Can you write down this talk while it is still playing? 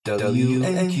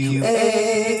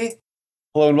WMQA.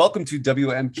 Hello and welcome to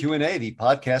WMQ&A, the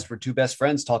podcast where two best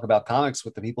friends talk about comics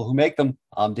with the people who make them.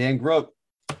 I'm Dan Grote.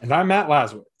 And I'm Matt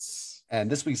Lazowitz.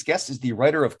 And this week's guest is the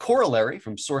writer of Corollary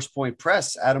from SourcePoint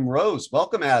Press, Adam Rose.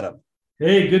 Welcome, Adam.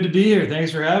 Hey, good to be here.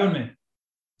 Thanks for having me.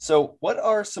 So what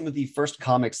are some of the first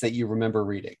comics that you remember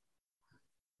reading?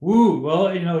 Well,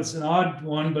 it's an odd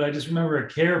one, but I just remember a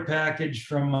care package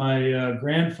from my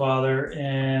grandfather,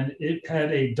 and it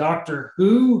had a Doctor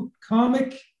Who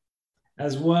comic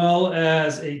as well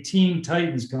as a Teen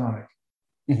Titans comic.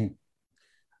 Mm-hmm.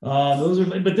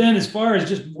 But then as far as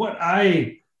just what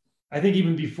I think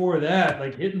even before that,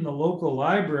 like hitting the local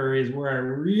library is where I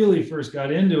really first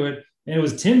got into it, and it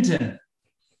was Tintin.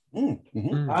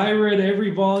 Mm-hmm. I read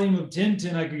every volume of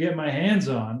Tintin I could get my hands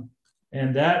on.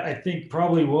 And that, I think,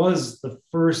 probably was the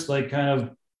first kind of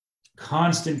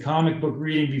constant comic book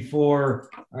reading before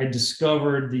I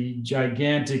discovered the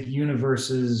gigantic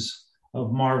universes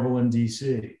of Marvel and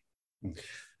DC.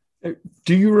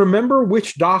 Do you remember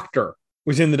which Doctor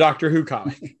was in the Doctor Who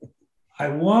comic? I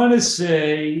want to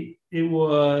say it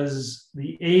was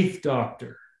the 8th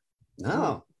Doctor.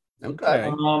 Oh,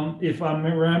 okay. If I'm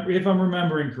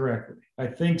remembering correctly, I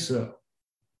think so.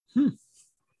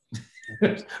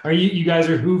 Are you guys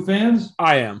are Who fans?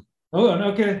 I am. Oh,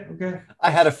 okay. I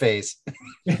had a phase.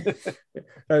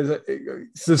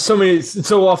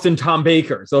 So often Tom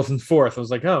Baker, so often fourth. I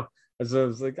was like,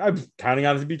 I'm counting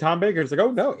on it to be Tom Baker. It's like,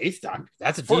 oh no, 8th Doctor.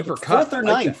 That's a deeper cut. 4th or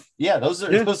 9th. Yeah, those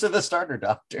are the starter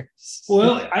doctors.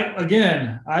 Well,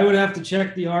 I would have to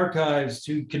check the archives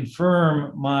to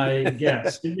confirm my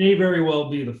guess. It may very well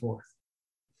be the 4th.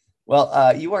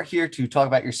 Well, you are here to talk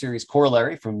about your series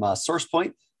Corollary from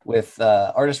SourcePoint, with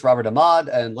artist Robert Ahmad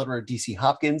and letterer DC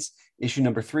Hopkins. Issue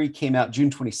number 3 came out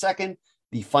June 22nd.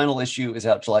 The final issue is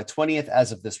out July 20th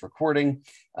as of this recording.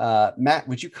 Matt,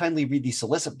 would you kindly read the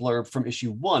solicit blurb from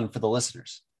issue 1 for the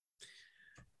listeners?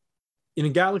 In a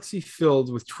galaxy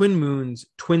filled with twin moons,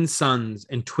 twin suns,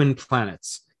 and twin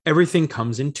planets, everything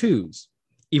comes in twos,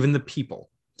 even the people.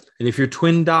 And if your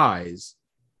twin dies,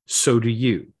 so do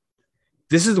you.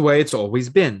 This is the way it's always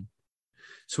been.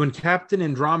 So when Captain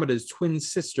Andromeda's twin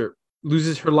sister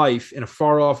loses her life in a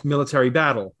far-off military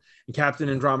battle, and Captain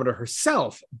Andromeda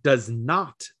herself does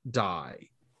not die,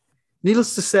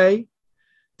 needless to say,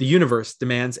 the universe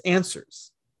demands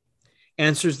answers.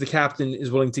 Answers the captain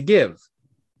is willing to give,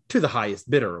 to the highest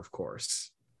bidder, of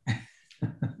course.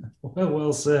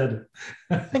 Well said.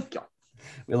 Thank you.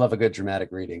 We love a good dramatic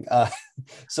reading.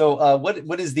 So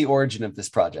what is the origin of this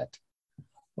project?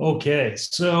 Okay,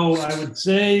 so I would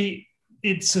say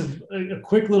it's a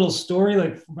quick little story.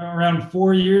 Like around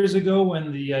 4 years ago,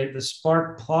 when the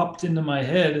spark plopped into my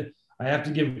head, I have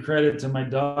to give credit to my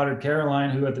daughter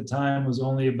Caroline, who at the time was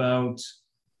only about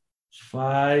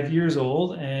 5 years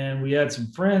old, and we had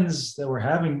some friends that were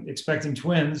expecting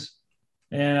twins.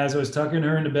 And as I was tucking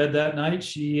her into bed that night,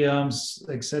 she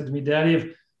said to me,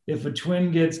 "Daddy, if a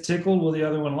twin gets tickled, will the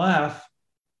other one laugh?"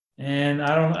 And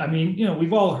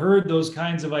we've all heard those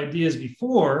kinds of ideas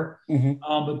before.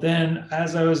 Mm-hmm. But then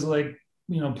as I was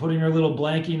putting her little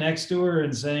blankie next to her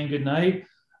and saying goodnight,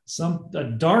 a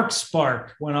dark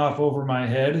spark went off over my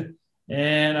head.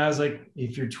 And I was like,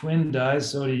 if your twin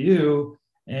dies, so do you.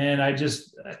 And I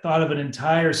thought of an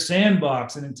entire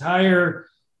sandbox, an entire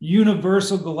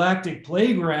universal galactic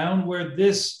playground where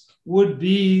this would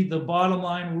be the bottom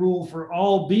line rule for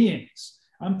all beings.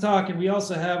 I'm talking, we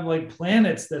also have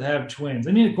planets that have twins.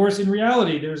 I mean, of course, in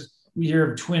reality, we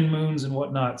hear of twin moons and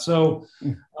whatnot. So,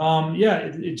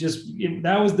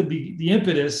 that was the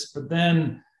impetus. But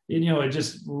then, it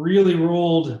just really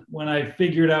rolled when I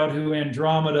figured out who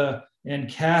Andromeda and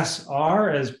Cass are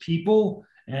as people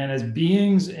and as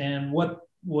beings and what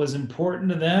was important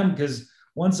to them. Because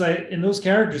those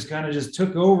characters kind of just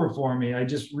took over for me. I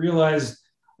just realized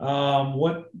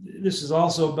what this is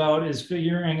also about is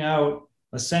figuring out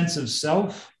a sense of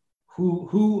self.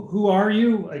 Who are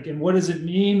you? And what does it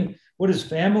mean? What does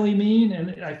family mean?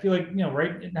 And I feel like,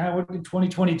 right now in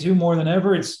 2022, more than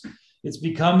ever, it's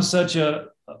become such a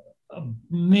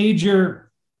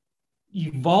major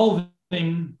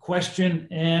evolving question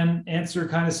and answer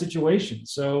kind of situation.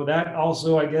 So that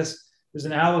also, I guess, is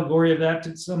an allegory of that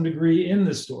to some degree in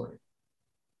this story.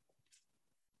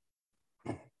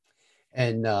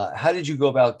 And how did you go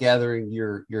about gathering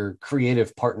your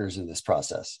creative partners in this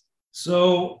process?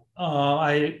 So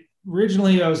I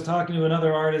was talking to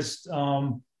another artist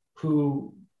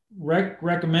who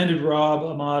recommended Rob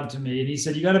Ahmad to me, and he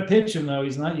said, "You got to pitch him though.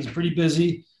 He's pretty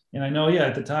busy." And I know,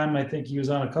 at the time, I think he was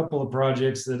on a couple of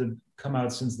projects that have come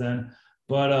out since then.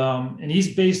 But and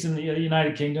he's based in the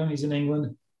United Kingdom. He's in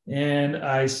England, and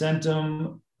I sent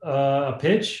him a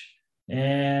pitch,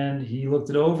 and he looked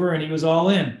it over and he was all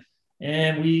in.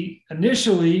 And we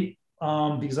initially,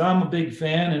 because I'm a big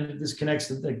fan, and this connects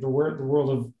to like the world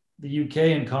of the UK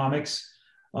and comics,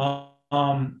 2000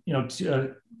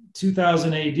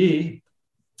 AD,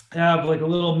 have like a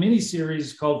little mini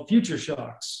series called Future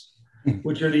Shocks,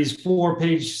 which are these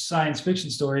 4-page science fiction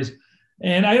stories.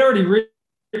 And I'd already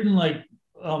written like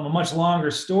a much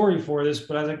longer story for this,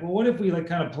 but I was like, well, what if we like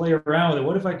kind of play around with it?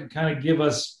 What if I could kind of give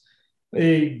us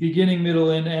a beginning,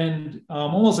 middle, and end,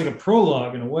 almost like a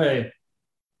prologue in a way.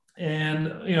 And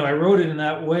I wrote it in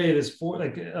that way, as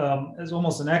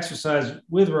almost an exercise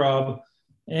with Rob.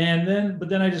 But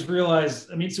then I just realized,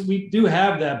 so we do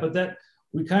have that, but that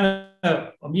we kind of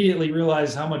immediately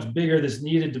realized how much bigger this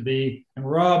needed to be. And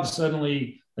Rob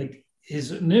suddenly, like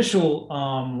his initial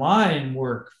line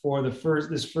work for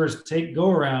this first take go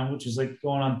around, which is like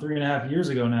going on 3.5 years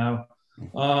ago now,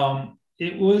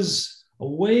 it was a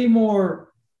way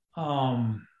more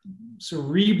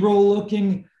cerebral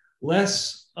looking,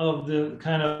 less of the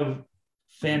kind of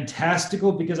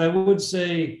fantastical, because I would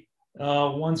say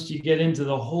once you get into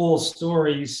the whole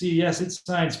story, you see, yes, it's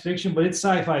science fiction, but it's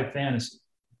sci-fi fantasy.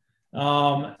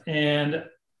 And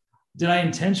did I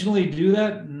intentionally do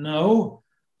that? No.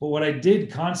 But what I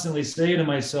did constantly say to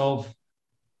myself,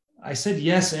 I said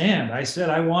yes, and I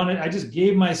said I just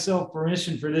gave myself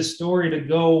permission for this story to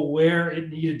go where it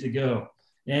needed to go.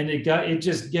 And it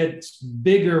just gets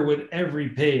bigger with every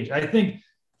page. I think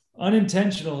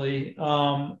unintentionally,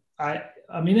 I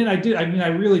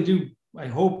really do. I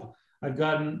hope I've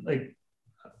gotten like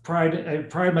I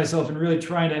pride myself in really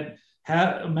trying to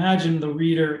imagine the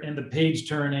reader and the page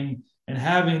turning and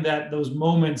having those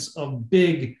moments of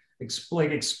big,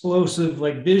 explosive,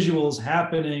 like visuals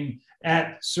happening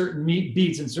at certain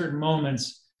beats and certain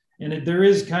moments. And there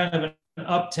is kind of an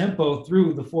up tempo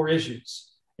through the 4 issues.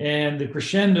 And the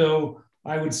crescendo,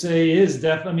 I would say, is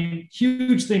definitely,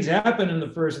 huge things happen in the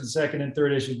first and second and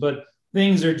third issues, but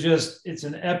things are it's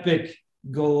an epic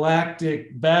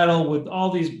galactic battle with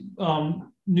all these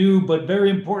new but very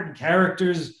important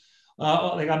characters,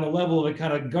 like on the level of a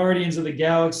kind of Guardians of the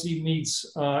Galaxy meets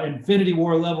Infinity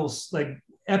War levels, like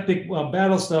epic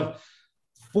battle stuff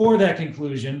for that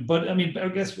conclusion. But I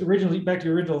guess originally, back to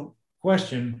your original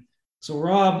question. So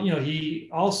Rob, he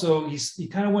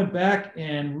kind of went back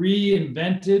and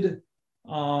reinvented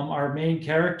our main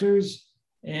characters,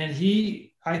 and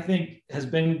he, I think, has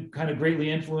been kind of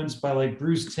greatly influenced by like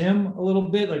Bruce Timm a little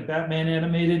bit, like Batman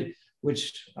Animated,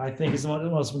 which I think is one of the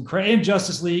most incredible, and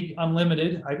Justice League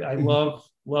Unlimited. I love.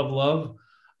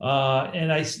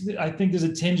 And I think there's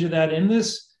a tinge of that in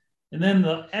this. And then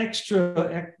the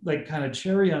extra, like kind of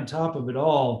cherry on top of it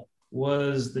all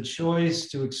was the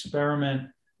choice to experiment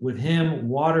with him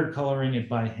watercoloring it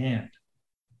by hand.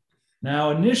 Now,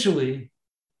 initially,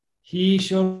 he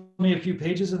showed me a few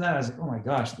pages of that. I was like, oh my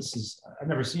gosh, I've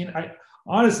never seen it.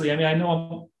 I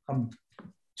know I'm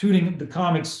tooting the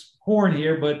comics horn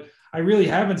here, but I really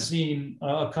haven't seen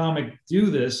a comic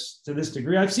do this to this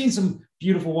degree. I've seen some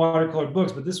beautiful watercolored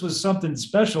books, but this was something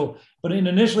special. But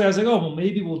initially I was like, oh, well,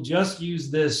 maybe we'll just use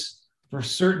this for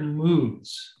certain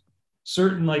moods,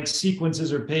 certain like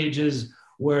sequences or pages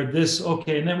where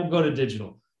okay, and then we'll go to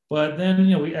digital. But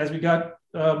then, as we got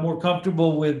more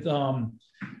comfortable with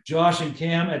Josh and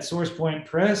Cam at Source Point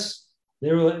Press,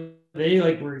 they were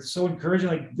so encouraging,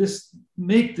 like,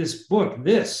 make this book,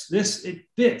 it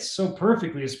fits so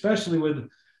perfectly, especially with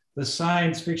the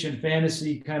science fiction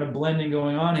fantasy kind of blending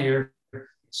going on here.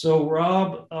 So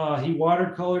Rob, he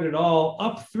watercolored it all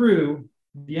up through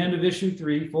the end of issue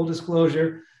 3, full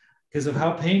disclosure, because of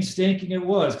how painstaking it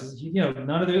was, because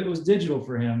none of it was digital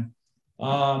for him.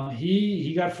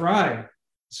 He got fried.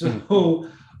 So,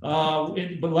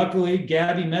 but luckily,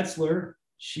 Gabby Metzler,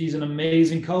 she's an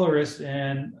amazing colorist,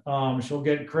 and she'll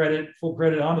get full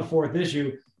credit on the 4th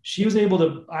issue. She was able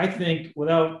to, I think,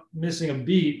 without missing a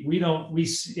beat,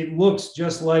 it looks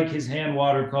just like his hand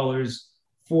watercolors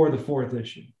for the 4th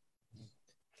issue.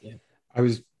 Yeah,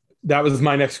 that was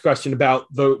my next question about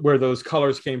where those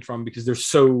colors came from, because they're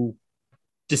so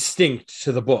distinct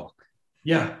to the book.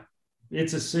 Yeah,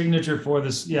 it's a signature for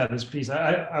this. Yeah, this piece.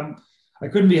 I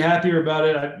couldn't be happier about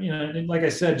it. Like I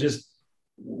said, just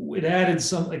it added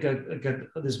some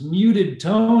this muted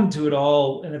tone to it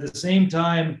all, and at the same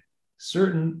time,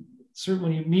 certain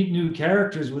when you meet new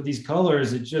characters with these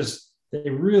colors, they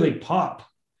really pop.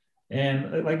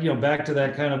 And back to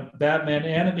that kind of Batman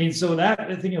animated. So that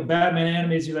I think Batman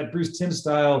animated, that Bruce Timm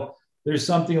style. There's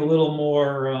something a little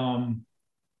more.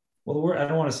 I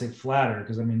don't want to say flatter,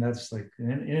 because that's like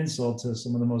an insult to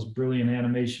some of the most brilliant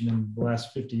animation in the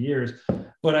last 50 years.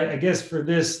 But I guess for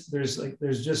this,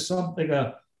 there's just something,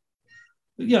 a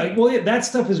yeah, well, yeah, that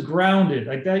stuff is grounded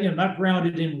like that, not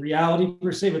grounded in reality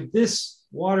per se, but this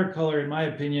watercolor, in my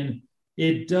opinion,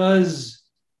 it does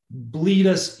bleed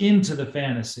us into the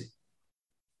fantasy.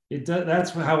 It does.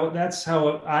 That's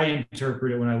how I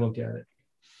interpret it when I look at it.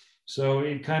 So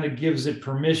it kind of gives it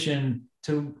permission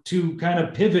to kind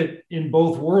of pivot in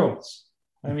both worlds.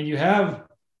 I mean, you have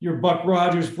your Buck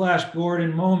Rogers, Flash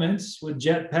Gordon moments with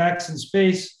jetpacks in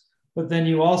space, but then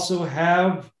you also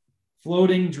have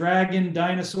floating dragon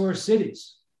dinosaur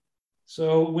cities.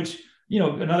 So, which,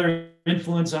 another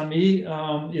influence on me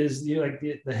is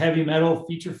the heavy metal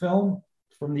feature film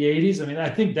from the 80s. I mean, I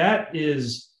think that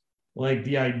is like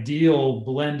the ideal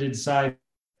blended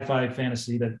sci-fi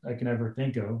fantasy that I can ever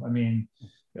think of. I mean,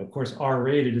 of course,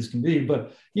 R-rated as can be,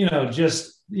 but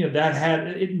that had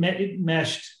it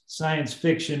meshed science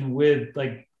fiction with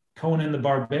like Conan the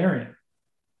Barbarian.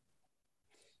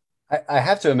 I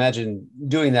have to imagine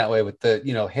doing that way with the,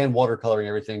 hand watercoloring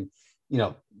everything,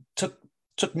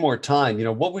 took more time.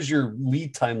 What was your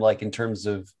lead time like in terms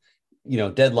of,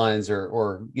 deadlines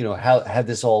or how had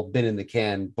this all been in the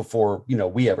can before,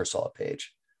 we ever saw a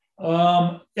page?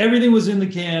 Everything was in the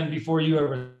can before you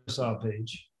ever saw a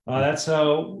page. That's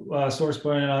how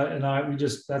SourcePoint and I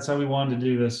that's how we wanted to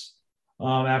do this.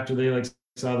 After they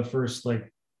saw the first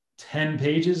 10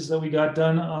 pages that we got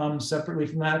done separately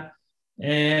from that.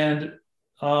 And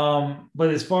but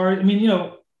as far,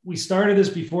 we started this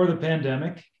before the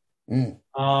pandemic. And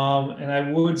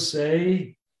I would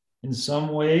say in some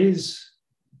ways,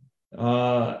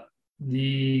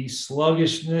 the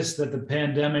sluggishness that the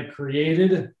pandemic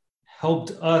created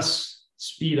helped us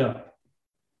speed up.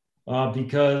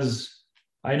 Because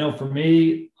I know for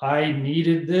me, I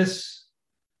needed this.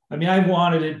 I mean, I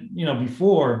wanted it,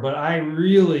 before, but I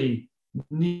really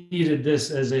needed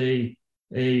this as a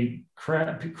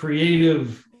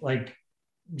creative,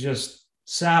 just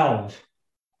salve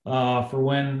for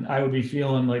when I would be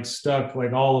feeling stuck,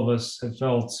 like all of us have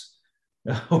felt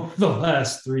over the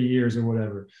last 3 years or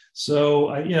whatever. So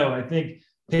I think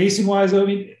pacing wise,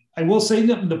 I will say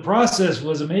that the process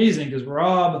was amazing because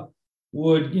Rob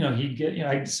would, he'd get,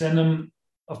 I'd send him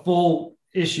a full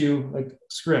issue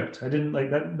script. I didn't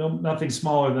that, nothing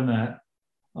smaller than that.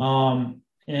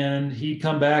 And he'd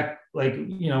come back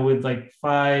with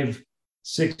 5-6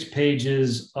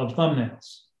 pages of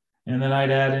thumbnails. And then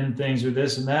I'd add in things or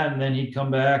this and that. And then he'd come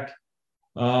back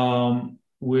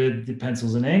with the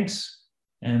pencils and inks.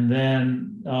 And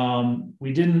then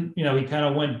we didn't, he kind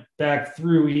of went back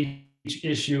through each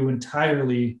issue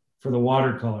entirely for the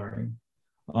watercoloring.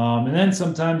 And then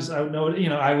sometimes I would know,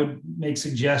 I would make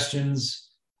suggestions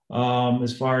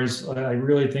as far as I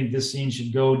really think this scene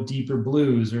should go deeper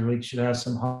blues or should have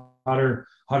some hotter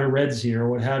reds here or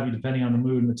what have you, depending on the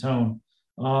mood and the tone.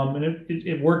 And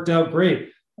it worked out great.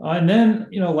 And then,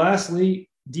 lastly,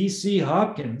 DC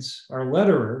Hopkins, our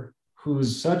letterer,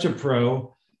 who's such a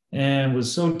pro and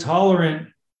was so tolerant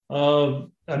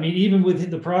of, even with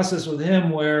the process with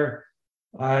him where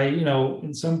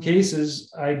in some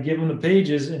cases I'd give him the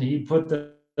pages and he'd fill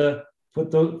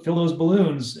those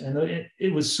balloons. And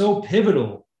it was so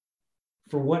pivotal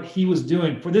for what he was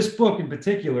doing for this book in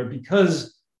particular,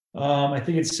 because I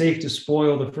think it's safe to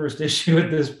spoil the first issue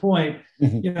at this point.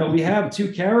 We have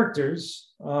two characters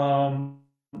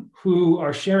who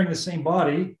are sharing the same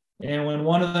body. And when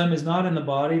one of them is not in the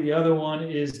body, the other one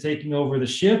is taking over the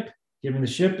ship, giving the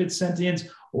ship its sentience,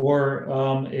 or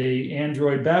a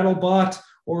android battle bot,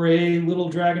 or a little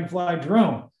dragonfly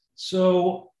drone.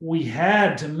 So we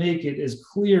had to make it as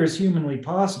clear as humanly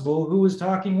possible who was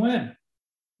talking when,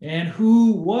 and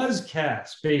who was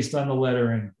Cass based on the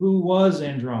lettering, who was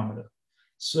Andromeda.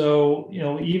 So,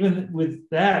 even with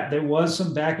that, there was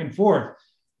some back and forth.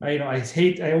 I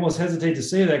almost hesitate to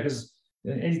say that because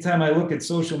anytime I look at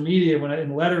social media, when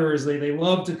in letterers, they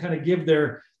love to kind of give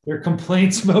their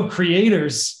complaints about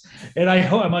creators. And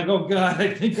I'm like, oh God,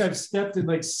 I think I've stepped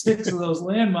in 6 of those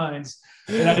landmines.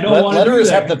 And I don't want to do that.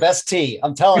 Letterers have the best tea,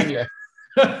 I'm telling you.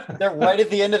 They're right at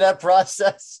the end of that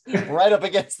process, right up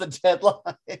against the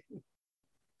deadline.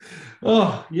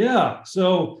 Oh yeah.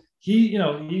 So he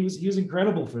was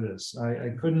incredible for this.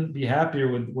 I couldn't be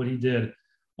happier with what he did.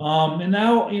 And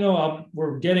now,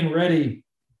 we're getting ready.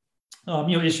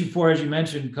 Issue 4, as you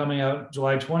mentioned, coming out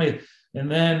July 20th. And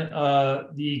then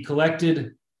the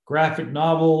collected graphic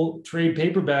novel trade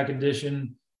paperback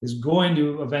edition is going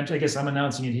to eventually, I guess I'm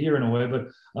announcing it here in a way, but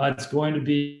it's going to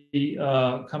be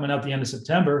coming out the end of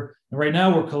September. And right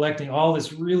now we're collecting all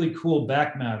this really cool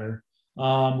back matter.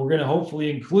 We're going to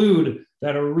hopefully include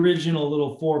that original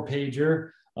little 4-pager,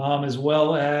 as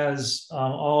well as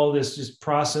all this just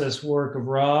process work of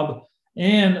Rob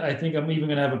And I think I'm even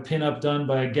going to have a pinup done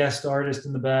by a guest artist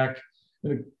in the back,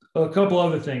 and a couple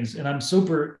other things. And I'm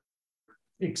super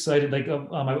excited. Like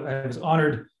I was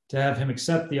honored to have him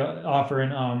accept the offer.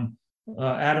 And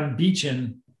Adam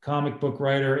Beechin, comic book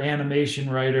writer, animation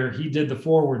writer, he did the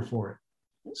foreword for it.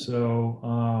 So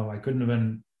I couldn't have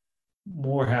been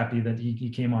more happy that he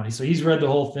came on. So he's read the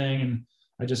whole thing, and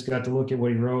I just got to look at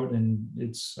what he wrote,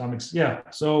 and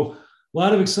so a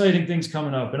lot of exciting things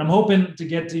coming up, and I'm hoping to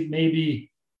get to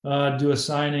maybe do a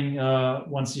signing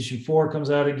once issue 4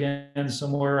 comes out again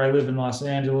somewhere. I live in Los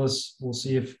Angeles. We'll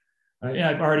see if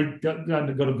I've already gotten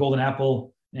to go to Golden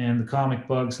Apple and the Comic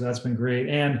Bug, so that's been great.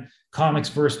 And Comics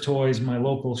vs. Toys, my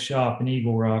local shop in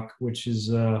Eagle Rock, which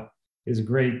is a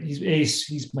great. He's ace.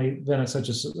 He's been such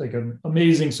an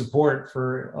amazing support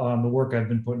for the work I've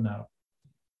been putting out.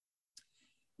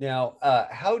 Now,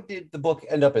 how did the book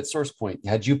end up at Source Point?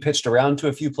 Had you pitched around to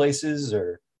a few places,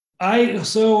 or? I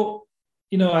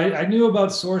knew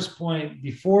about Source Point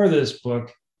before this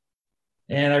book,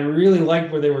 and I really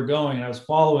liked where they were going. I was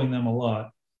following them a lot.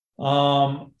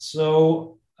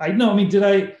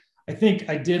 I think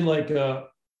I did like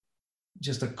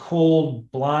just a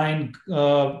cold, blind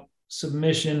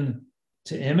submission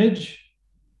to Image,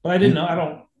 but I didn't know. I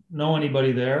don't know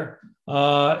anybody there,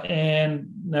 and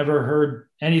never heard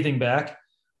anything back.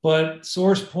 But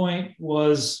Source Point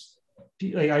was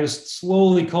like, I was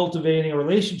slowly cultivating a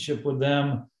relationship with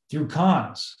them through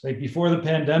cons. Like before the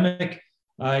pandemic,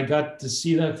 I got to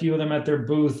see a few of them at their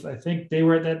booth. I think they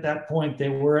were at that point, they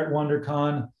were at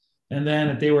WonderCon, and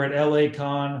then they were at LA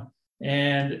Con,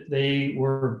 and they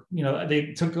were,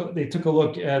 they took a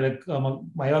look at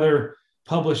my other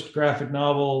published graphic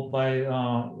novel by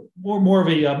more of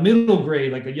a middle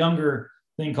grade, like a younger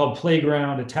thing called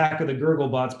Playground: Attack of the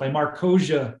Gurglebots by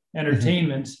Marcosia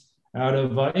Entertainment out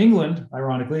of England,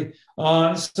 ironically.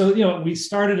 So we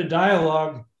started a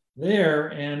dialogue there,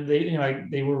 and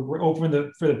they were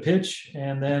open for the pitch,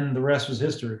 and then the rest was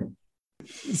history.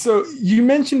 So you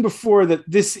mentioned before that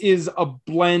this is a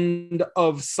blend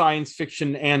of science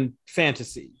fiction and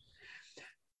fantasy.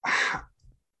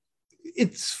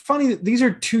 It's funny that these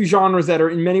are two genres that are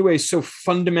in many ways so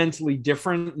fundamentally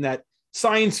different, and that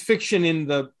science fiction in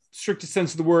the strictest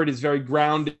sense of the word is very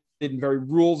grounded and very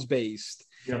rules-based.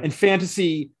 Yeah. And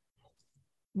fantasy,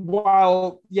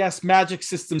 while yes, magic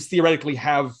systems theoretically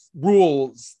have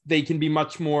rules, they can be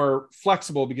much more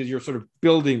flexible because you're sort of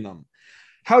building them.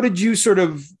 How did you sort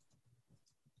of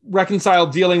reconcile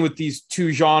dealing with these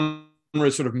two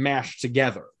genres sort of mashed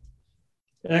together?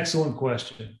 Excellent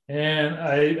question. And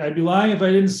I'd be lying if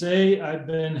I didn't say I've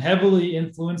been heavily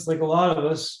influenced, like a lot of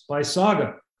us, by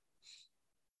Saga.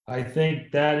 I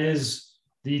think that is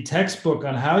the textbook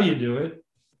on how you do it.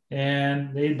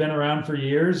 And they've been around for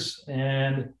years.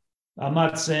 And I'm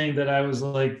not saying that I was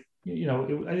like, I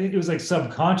think it was like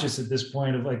subconscious at this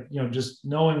point of like, just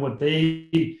knowing what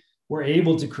they were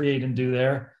able to create and do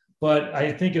there. But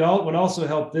I think what also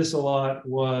helped this a lot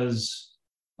was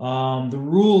the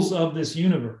rules of this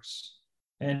universe,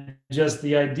 and just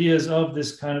the ideas of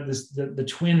this kind of the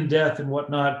twin death and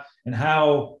whatnot, and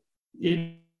how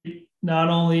it not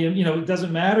only, it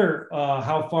doesn't matter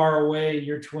how far away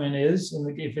your twin is,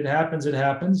 and if it happens, it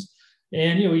happens.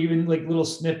 And, even like little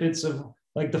snippets of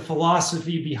like the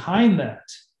philosophy behind that.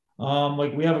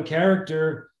 Like we have a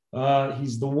character,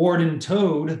 he's the Warden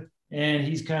Toad, and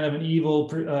he's kind of an evil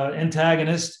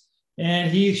antagonist.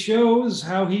 And he shows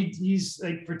how he's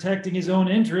like protecting his own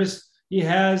interests. He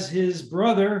has his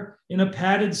brother in a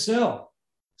padded cell.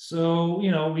 So,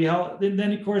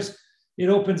 then of course it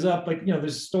opens up, like,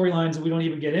 there's storylines that we don't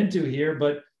even get into here,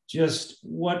 but just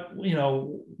what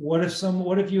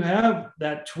if you have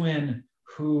that twin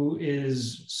who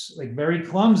is like very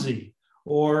clumsy,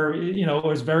 or,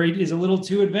 is a little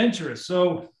too adventurous.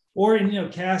 So, or in,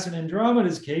 Cass and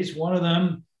Andromeda's case, one of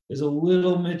them is a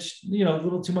little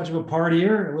too much of a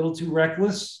partier, a little too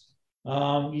reckless,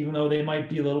 even though they might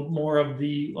be a little more of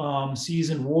the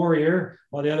seasoned warrior,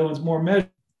 while the other one's more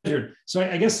measured. So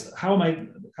I guess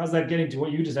how's that getting to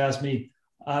what you just asked me?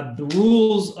 The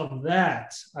rules of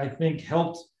that, I think,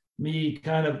 helped me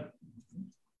kind of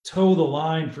toe the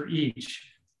line for each.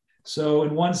 So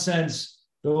in one sense,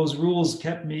 those rules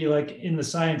kept me like in the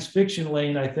science fiction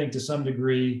lane, I think, to some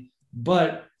degree,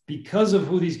 but because of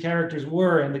who these characters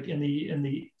were and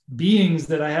the beings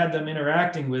that I had them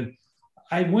interacting with,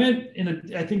 I went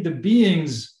I think the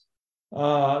beings,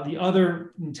 the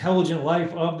other intelligent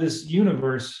life of this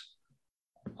universe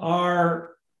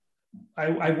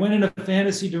I went in a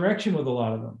fantasy direction with a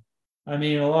lot of them. I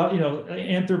mean, a lot,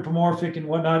 anthropomorphic and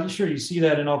whatnot. Sure, you see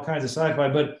that in all kinds of sci-fi,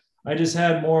 but I just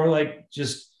had more like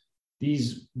just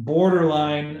these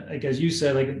borderline, like as you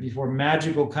said, like before,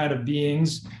 magical kind of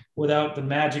beings without the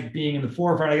magic being in the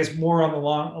forefront. I guess more on the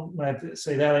long, when I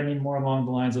say that, I mean more along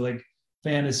the lines of like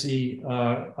fantasy,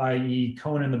 i.e.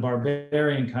 Conan the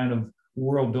Barbarian kind of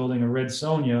world building, or Red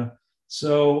Sonja.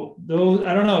 So those,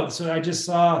 I don't know. So I just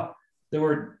saw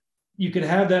you could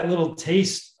have that little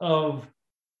taste of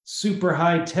super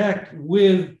high tech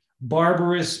with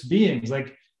barbarous beings,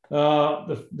 like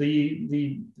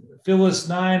the Phyllis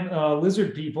 9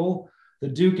 lizard people, the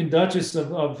Duke and Duchess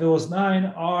of Phyllis 9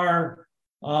 are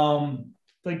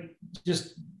like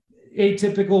just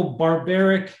atypical,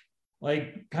 barbaric,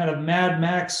 like kind of Mad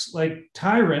Max like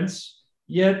tyrants.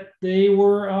 Yet they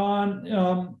were on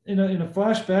in a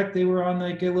flashback, they were on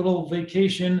like a little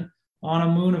vacation on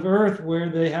a moon of Earth where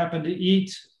they happened to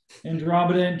eat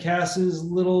Andromeda and Cass's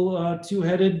little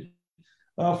two-headed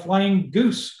flying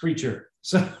goose creature.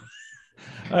 So,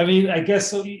 I mean, I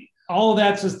guess so. All of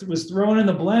that just was thrown in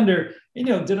the blender. You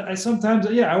know,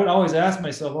 I would always ask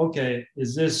myself, okay,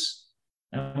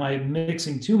 am I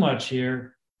mixing too much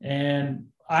here? And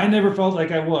I never felt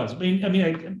like I was.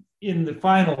 In the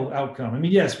final outcome. I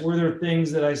mean, yes, were there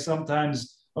things that I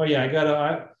sometimes, I'll be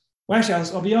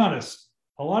honest.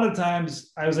 A lot of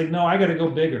times I was like, no, I got to go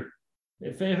bigger.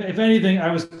 If anything,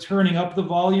 I was turning up the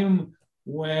volume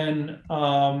when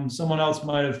someone else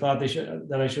might have thought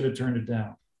that I should have turned it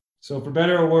down. So for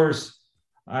better or worse,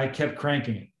 I kept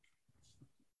cranking it.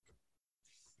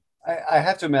 I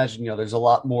have to imagine, there's a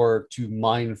lot more to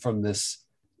mine from this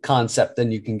concept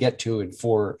than you can get to in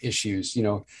 4 issues.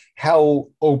 How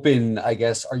open, I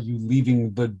guess, are you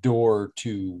leaving the door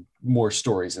to more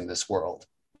stories in this world?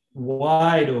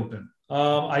 Wide open.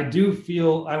 I do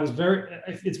feel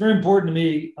it's very important to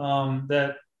me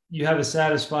that you have a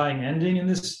satisfying ending in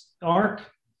this arc,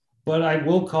 but I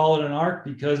will call it an arc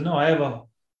because I have a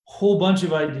whole bunch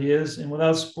of ideas, and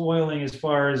without spoiling as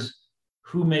far as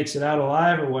who makes it out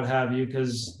alive or what have you,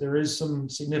 because there is some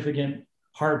significant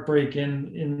heartbreak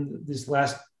in this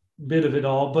last bit of it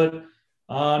all. But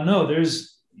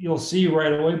you'll see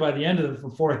right away by the end of the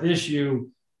 4th issue,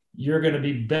 you're going to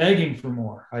be begging for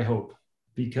more, I hope,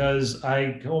 because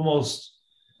I almost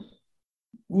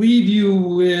leave you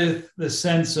with the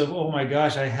sense of, oh my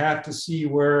gosh, I have to see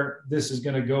where this is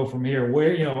going to go from here.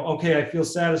 Where, okay, I feel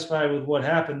satisfied with what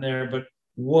happened there, but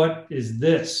what is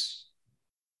this?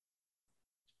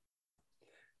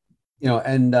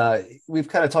 And we've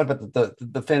kind of talked about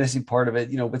the fantasy part of it.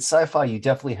 With sci-fi, you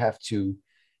definitely have to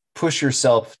push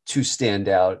yourself to stand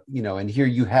out, and here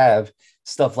you have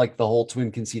stuff like the whole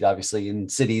twin conceit, obviously, in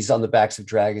cities on the backs of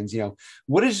dragons.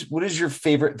 What is your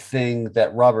favorite thing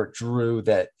that Robert drew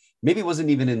that maybe wasn't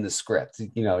even in the script?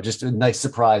 Just a nice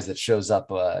surprise that shows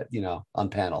up, on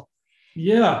panel.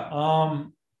 Yeah.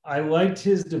 I liked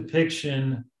his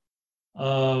depiction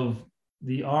of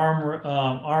the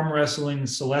arm wrestling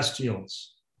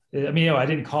celestials. I mean, I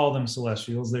didn't call them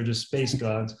celestials; they're just space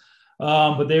gods.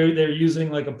 But they're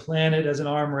using like a planet as an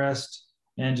armrest,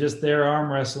 and just their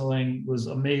arm wrestling was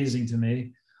amazing to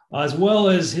me, as well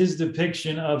as his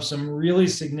depiction of some really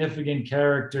significant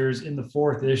characters in the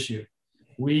 4th issue.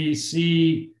 We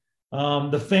see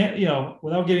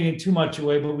without giving too much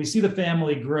away, but we see the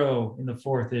family grow in the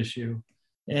 4th issue,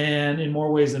 and in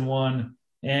more ways than one.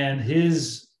 And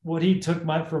what he took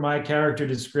for my character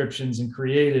descriptions and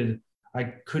created, I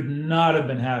could not have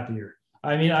been happier.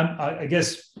 I mean, I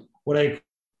guess what I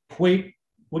equate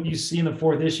what you see in the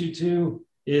 4th issue to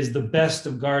is the best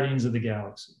of Guardians of the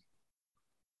Galaxy.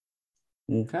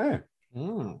 Okay.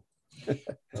 Oh.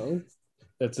 Well,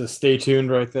 that's a stay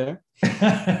tuned right there.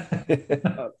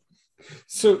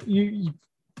 So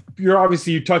you're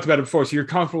obviously, you talked about it before, so you're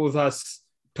comfortable with us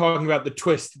talking about the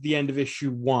twist at the end of issue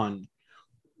 1.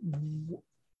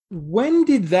 When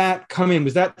did that come in?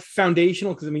 Was that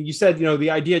foundational? Because you said, the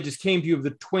idea just came to you of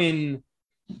the twin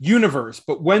universe,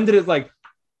 but when did it when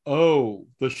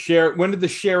did the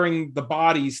sharing the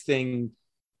bodies thing,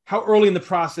 how early in the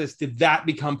process did that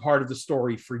become part of the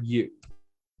story for you?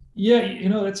 Yeah,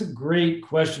 that's a great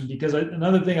question, because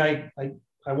another thing I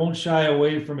won't shy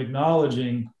away from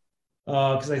acknowledging,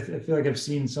 because I feel like I've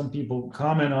seen some people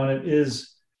comment on it,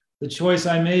 is the choice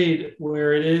I made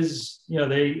where it is,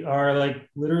 they are like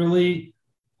literally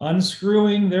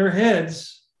unscrewing their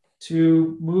heads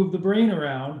to move the brain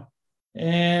around.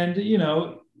 And,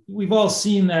 we've all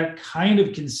seen that kind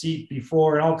of conceit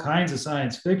before in all kinds of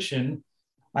science fiction.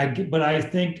 But I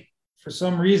think for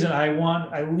some reason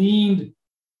I leaned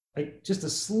like just a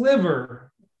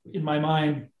sliver in my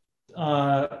mind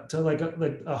to like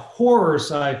a horror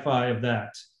sci-fi of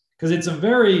that, because it's a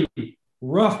very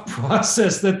rough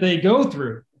process that they go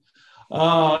through.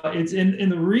 It's in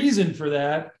the reason for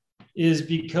that is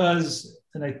because,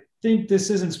 and I think this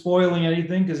isn't spoiling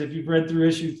anything, because if you've read through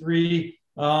issue 3,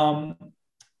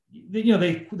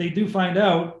 they do find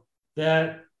out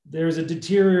that there's a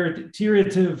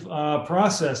deteriorative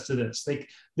process to this.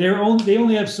 They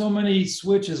only have so many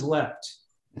switches left,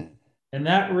 and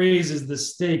that raises the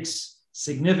stakes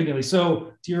significantly.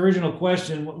 So, to your original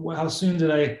question, how soon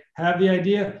did I have the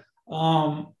idea?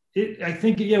 I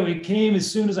think it came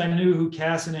as soon as I knew who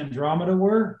Cass and Andromeda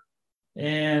were,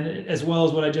 and as well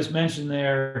as what I just mentioned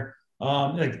there.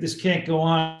 Like, this can't go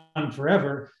on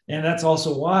forever, and that's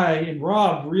also why. And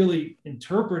Rob really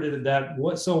interpreted that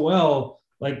so well,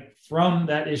 like from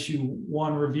that issue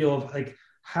 1 reveal of like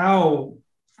how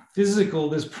physical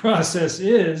this process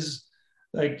is,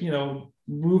 like,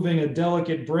 moving a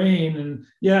delicate brain. And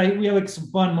yeah, we have like some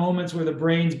fun moments where the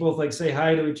brains both like say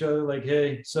hi to each other, like,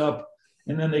 hey, sup,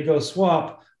 and then they go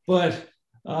swap. But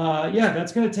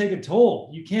that's going to take a toll.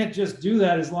 You can't just do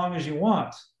that as long as you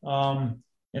want.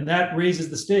 And that raises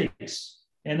the stakes.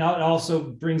 And it also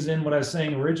brings in what I was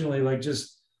saying originally, like,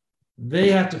 just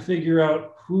they have to figure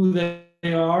out who they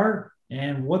are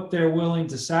and what they're willing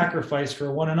to sacrifice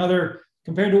for one another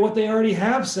compared to what they already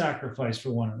have sacrificed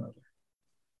for one another.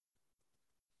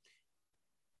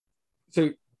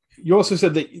 So you also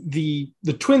said that the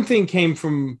twin thing came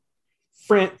from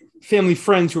family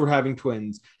friends who were having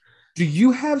twins. Do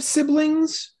you have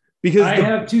siblings? Because I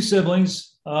have 2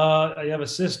 siblings. I have a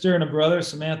sister and a brother,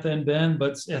 Samantha and Ben.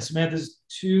 But Samantha's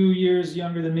 2 years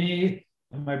younger than me,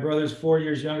 and my brother's 4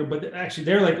 years younger. But actually,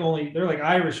 they're like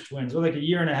Irish twins. They're like a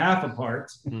year and a half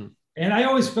apart. Mm-hmm. And I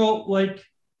always felt like,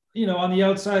 on the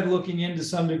outside looking in to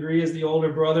some degree as the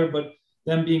older brother, but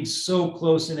them being so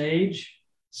close in age.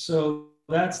 So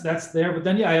that's there. But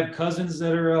then, I have cousins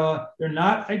that are they're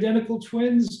not identical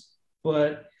twins,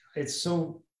 but I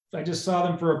just saw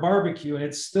them for a barbecue, and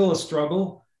it's still a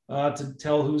struggle to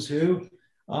tell who's who.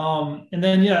 And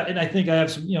I think I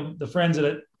have some, the friends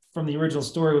from the original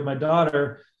story with my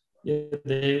daughter,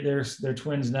 their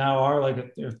twins now are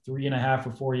like they're 3.5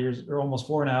 or 4 years, or almost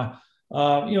 4 now.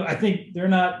 I think they're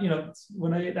not,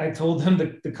 when I told them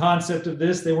the concept of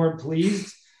this, they weren't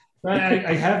pleased.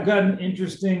 I have gotten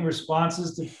interesting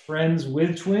responses to friends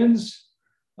with twins,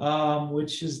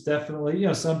 which is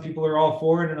definitely, some people are all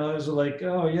for it, and others are like,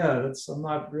 oh yeah, I'm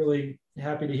not really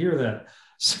happy to hear that.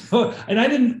 So,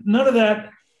 and none of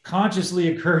that consciously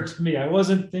occurred to me. I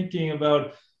wasn't thinking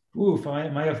about,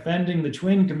 am I offending the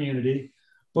twin community?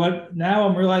 But now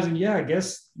I'm realizing, I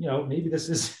guess, maybe this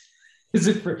is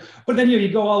it for, but then you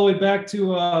go all the way back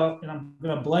to, and I'm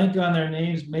going to blank on their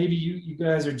names. Maybe you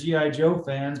guys are G.I. Joe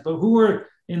fans, but who were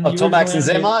in the Tomax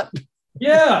and Xamot?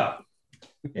 Yeah.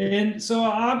 And so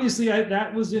obviously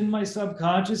that was in my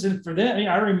subconscious. And for that,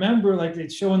 I remember like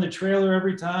they'd show in the trailer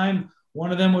every time.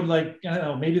 One of them would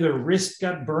maybe their wrist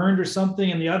got burned or something.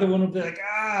 And the other one would be like,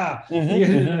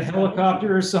 in a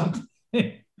helicopter or something.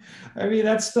 I mean,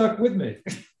 that stuck with me.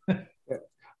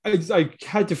 I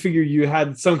had to figure you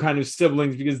had some kind of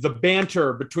siblings, because the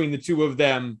banter between the two of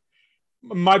them,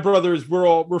 my brothers,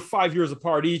 we're 5 years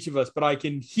apart, each of us, but I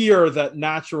can hear that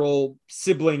natural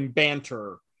sibling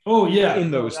banter. Oh yeah,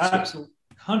 in those absolutely,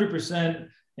 100%.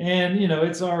 And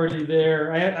it's already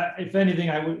there. If anything,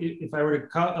 if I were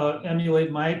to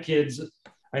emulate my kids,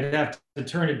 I'd have to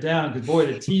turn it down, because boy,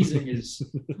 the teasing is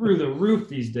through the roof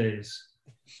these days.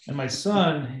 And my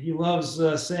son, he loves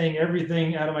saying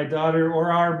everything out of my daughter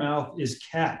or our mouth is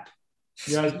cap.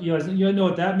 You know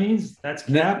what that means? That's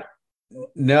cap.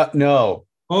 No.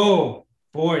 Oh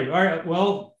boy! All right.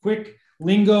 Well, quick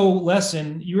lingo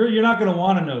lesson. You're not going to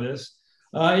want to know this.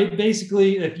 It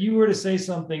basically, if you were to say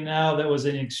something now that was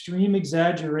an extreme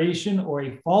exaggeration or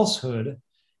a falsehood,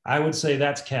 I would say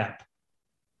that's cap.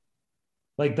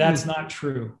 Like, that's not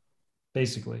true,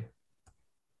 basically.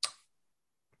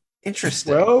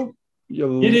 Interesting. Well,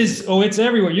 it is. Oh, it's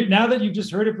everywhere. Now that you've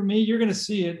just heard it from me, you're going to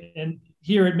see it and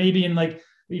hear it maybe in, like,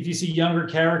 if you see younger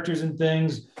characters and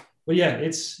things. But yeah,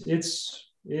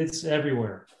 it's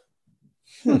everywhere.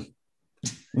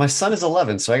 My son is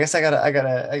 11, so I guess I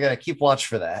gotta keep watch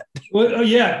for that. Well, oh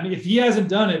yeah, if he hasn't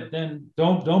done it, then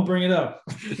don't bring it up.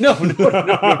 No.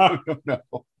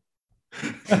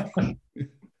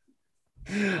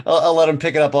 I'll let him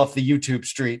pick it up off the YouTube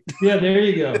street. Yeah, there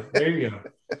you go.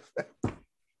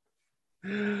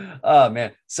 Oh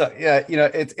man, so yeah,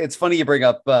 it's funny you bring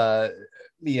up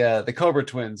the Cobra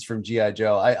Twins from G.I.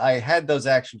 Joe. I had those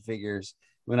action figures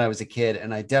when I was a kid,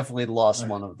 and I definitely lost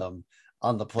one of them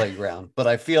on the playground. But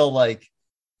I feel like,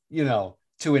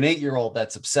 to an 8-year-old,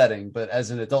 that's upsetting. But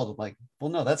as an adult, I'm like, well,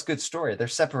 no, that's a good story. They're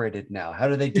separated now. How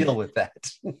do they deal with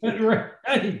that?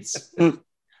 Right.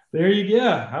 There you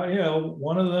go. How,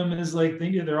 one of them is like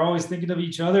thinking they're always thinking of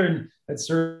each other, and at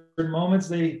certain moments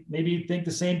they maybe think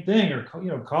the same thing, or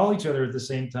call each other at the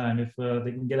same time if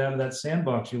they can get out of that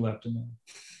sandbox you left them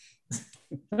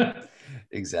in.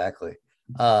 Exactly.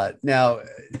 Now,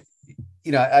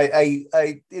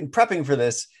 I in prepping for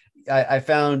this, I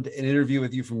found an interview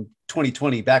with you from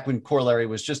 2020, back when Corollary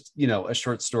was just, a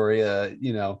short story, a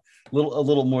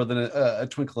little more than a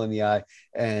twinkle in the eye.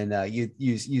 And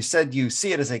you said you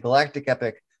see it as a galactic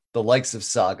epic, the likes of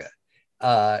Saga.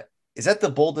 Is that the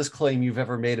boldest claim you've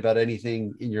ever made about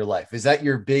anything in your life? Is that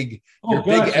your big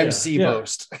MC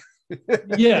boast?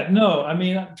 Yeah, no, I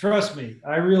mean, trust me,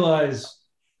 I realize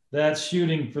that's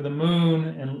shooting for the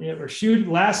moon or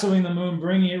lassoing the moon,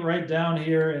 bringing it right down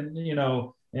here, and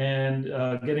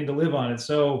getting to live on it.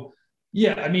 So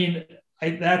yeah, I mean,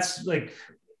 that's like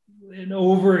an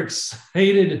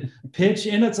overexcited pitch,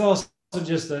 and it's also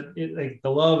just the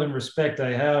love and respect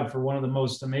I have for one of the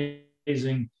most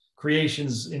amazing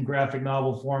creations in graphic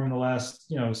novel form in the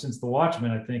last, since The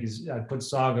Watchmen. I think I put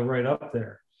Saga right up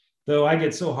there. Though I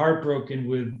get so heartbroken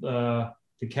with the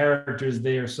characters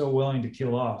they are so willing to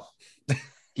kill off.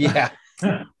 Yeah.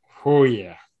 Oh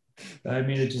yeah. I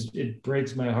mean, it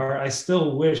breaks my heart. I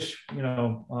still wish,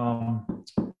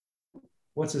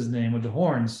 what's his name with the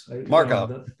horns?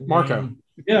 Marco. Marco.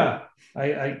 Yeah.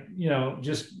 I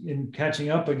just in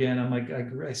catching up again, I'm like,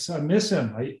 I miss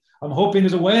him. I'm hoping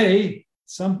there's a way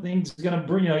something's going to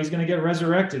bring, he's going to get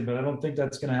resurrected, but I don't think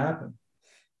that's going to happen.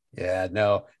 Yeah,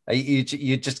 no, you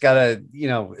just gotta,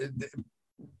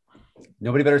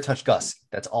 nobody better touch Gus.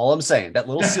 That's all I'm saying. That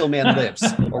little seal man lives,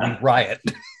 or we riot.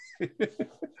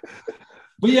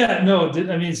 But yeah, no,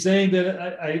 I mean, saying that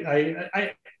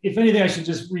I if anything, I should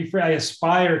just rephrase. I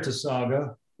aspire to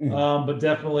Saga, but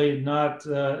definitely not.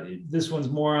 This one's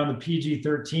more on the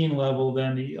PG-13 level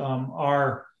than the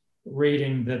R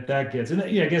rating that gets. And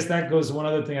yeah, I guess that goes to one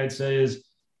other thing I'd say is,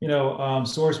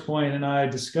 SourcePoint and I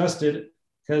discussed it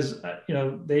because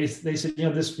they said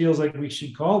this feels like we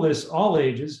should call this all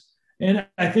ages, and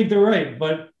I think they're right.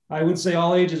 But I would say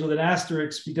all ages with an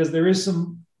asterisk because there is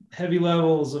some heavy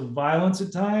levels of violence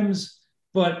at times,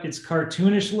 but it's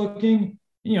cartoonish looking.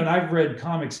 And I've read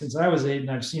comics since I was 8,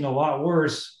 and I've seen a lot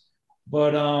worse.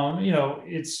 But I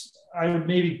would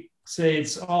maybe say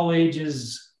it's all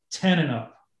ages 10 and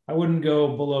up. I wouldn't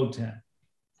go below 10.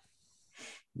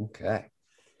 Okay.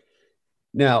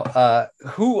 Now,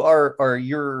 who are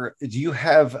your? Do you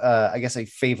have, I guess, a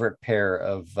favorite pair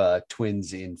of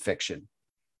twins in fiction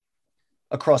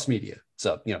across media?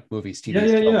 So movies,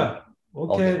 TV. Yeah.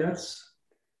 Okay,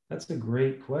 that's a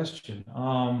great question.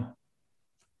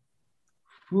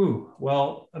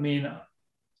 Well, I mean,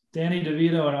 Danny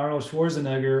DeVito and Arnold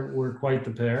Schwarzenegger were quite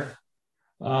the pair.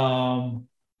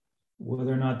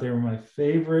 Whether or not they were my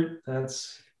favorite,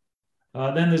 that's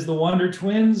then there's the Wonder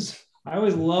Twins. I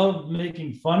always loved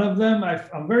making fun of them.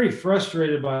 I'm very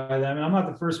frustrated by them, and I'm not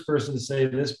the first person to say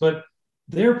this, but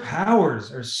their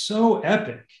powers are so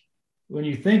epic when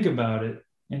you think about it.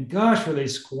 And gosh, were they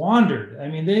squandered? I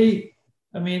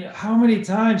mean, how many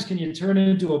times can you turn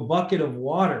into a bucket of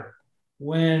water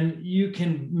when you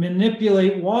can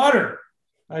manipulate water?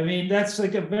 I mean, that's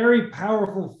like a very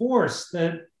powerful force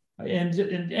and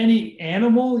any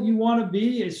animal you want to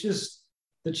be, it's just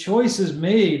the choices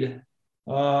made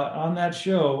on that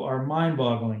show are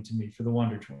mind-boggling to me for the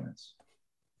Wonder Twins.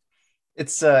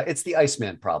 It's the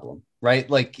Iceman problem, right?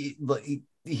 Like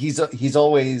he's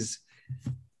always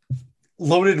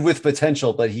loaded with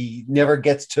potential, but he never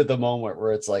gets to the moment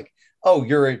where it's like, oh,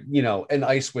 you're an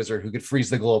ice wizard who could freeze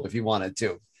the globe if you wanted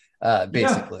to,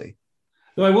 basically. Yeah.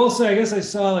 Though I will say, I guess I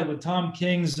saw like with Tom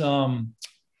King's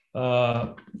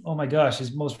oh my gosh,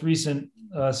 his most recent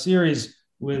series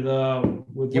with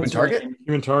Human Target.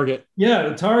 Human Target.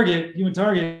 Yeah, Human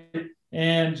Target,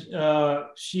 and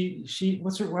she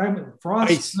what's her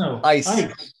Frost? Ice. No,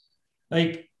 Ice.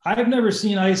 Like I've never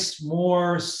seen Ice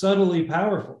more subtly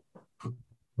powerful.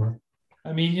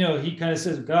 I mean, he kind of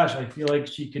says, "Gosh, I feel like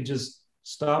she could just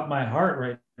stop my heart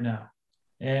right now,"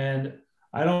 and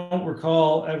I don't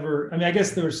recall ever. I mean, I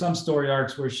guess there were some story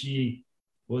arcs where she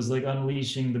was like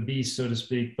unleashing the beast, so to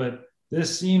speak, but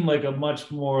this seemed like a much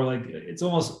more like it's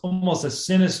almost a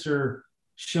sinister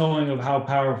showing of how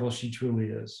powerful she truly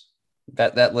is.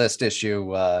 That list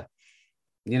issue, I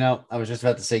was just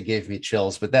about to say gave me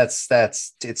chills, but it's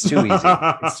too easy.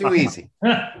 It's too easy.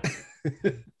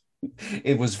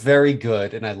 It was very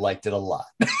good, and I liked it a lot.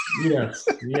 Yes,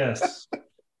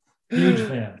 huge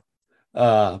fan.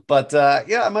 But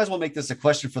I might as well make this a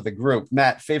question for the group.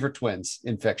 Matt, favorite twins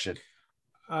in fiction?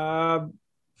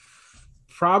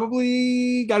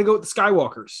 Probably got to go with the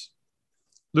Skywalkers,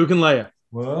 Luke and Leia.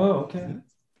 Whoa, okay.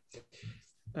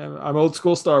 I'm old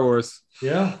school Star Wars.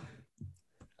 Yeah.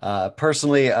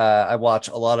 Personally, I watch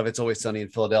a lot of It's Always Sunny in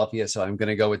Philadelphia, so I'm going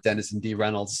to go with Dennis and Dee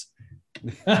Reynolds.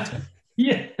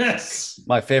 Yes.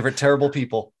 My favorite terrible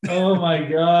people. Oh my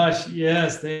gosh.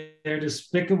 Yes, they're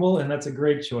despicable, and that's a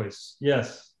great choice.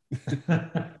 Yes.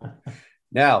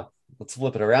 Now, let's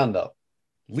flip it around, though.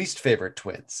 Least favorite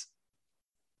twins.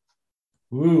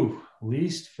 Ooh,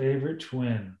 least favorite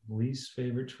twin. Least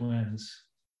favorite twins.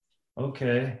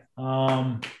 Okay.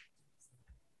 I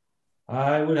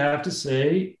would have to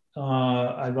say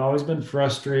I've always been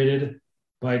frustrated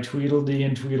by Tweedledee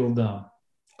and Tweedledum.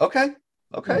 Okay.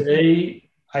 Okay.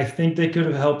 I think they could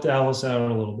have helped Alice out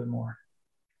a little bit more.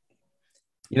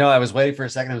 You know, I was waiting for a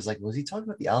second. I was like, was he talking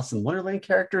about the Alice in Wonderland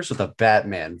characters or the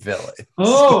Batman villain?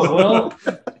 Oh, well.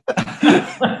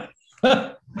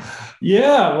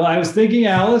 Yeah, well, I was thinking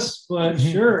Alice, but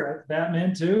sure,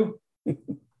 Batman too.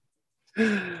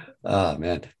 Oh,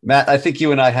 man. Matt, I think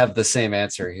you and I have the same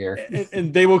answer here.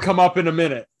 And they will come up in a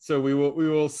minute. So we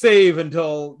will save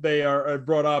until they are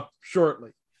brought up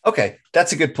shortly. Okay,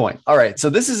 that's a good point. All right, so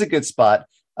this is a good spot.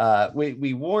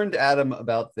 We warned Adam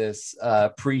about this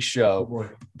pre-show,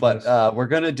 but we're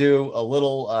gonna do a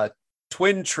little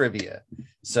twin trivia.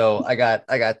 So I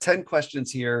got 10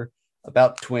 questions here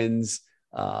about twins,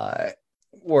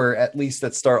 or at least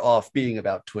that start off being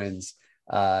about twins.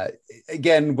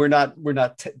 Again,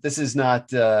 this is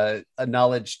not a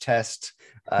knowledge test.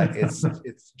 It's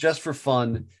just for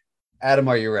fun. Adam,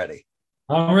 are you ready?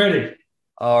 I'm ready.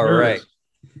 All right.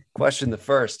 Question the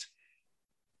first.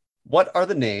 What are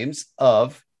the names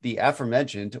of the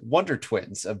aforementioned Wonder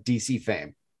Twins of DC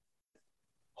fame?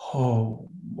 Oh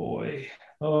boy.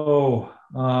 Oh,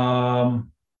 I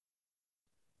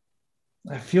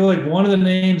feel like one of the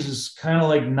names is kind of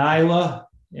like Nyla,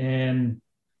 and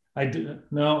they're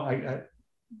not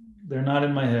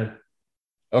in my head.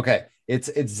 Okay, it's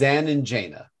Zan and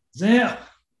Jaina. Zan.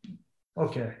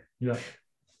 Okay. Yeah.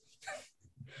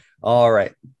 All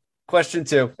right. Question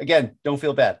 2. Again, don't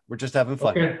feel bad. We're just having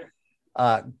fun. Okay.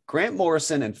 Grant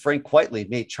Morrison and Frank Quitely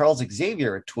made Charles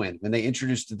Xavier a twin when they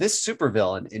introduced this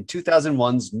supervillain in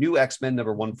 2001's New X-Men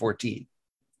number 114.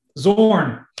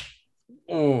 Zorn.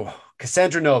 Oh,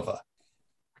 Cassandra Nova.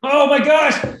 Oh my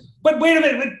gosh! But wait a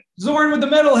minute, Zorn with the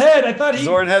metal head. I thought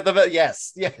Zorn had the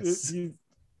yes.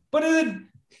 But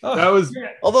that was.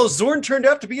 Although Zorn turned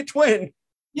out to be a twin.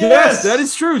 Yes, that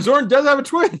is true. Zorn does have a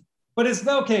twin. But it's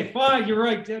okay. Fine, you're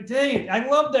right. Dang it, I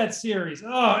love that series.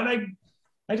 Oh, and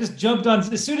I just jumped on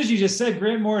as soon as you just said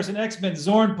Grant Morrison X-Men.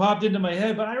 Zorn popped into my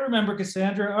head, but I remember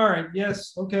Cassandra. All right,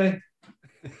 yes, okay.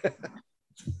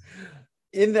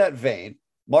 In that vein,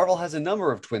 Marvel has a number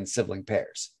of twin sibling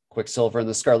pairs: Quicksilver and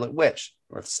the Scarlet Witch,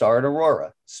 North Star and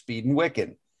Aurora, Speed and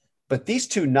Wiccan. But these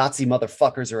two Nazi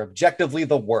motherfuckers are objectively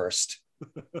the worst.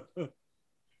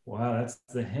 Wow, that's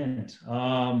the hint.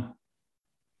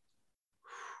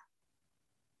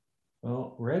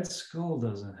 Well, Red Skull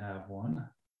doesn't have one.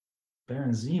 Baron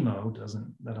Zemo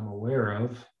doesn't, that I'm aware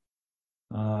of.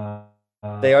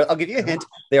 They are. I'll give you a hint.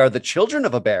 They are the children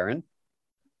of a baron.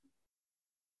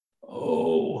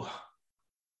 Oh,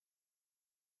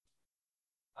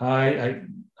 I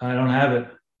don't have it.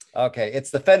 Okay,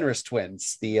 it's the Fenris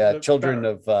twins, the children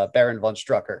of Baron von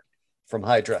Strucker from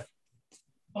Hydra.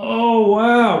 Oh,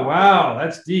 wow,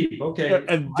 that's deep. Okay,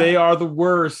 and they are the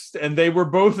worst, and they were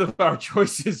both of our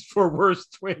choices for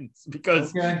worst twins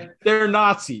because they're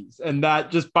Nazis, and that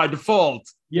just by default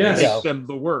makes them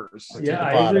the worst. Yeah,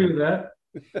 I agree with that.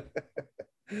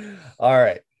 All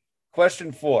right,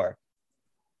 question 4.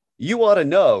 You ought to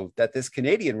know that this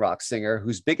Canadian rock singer,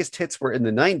 whose biggest hits were in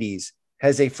the 90s,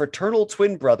 has a fraternal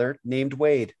twin brother named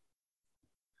Wade.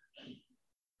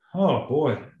 Oh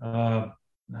boy. 90s.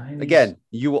 Again,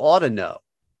 you ought to know.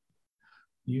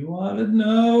 You ought to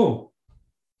know.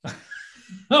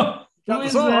 Oh, who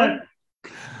is that?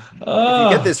 If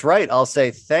you get this right, I'll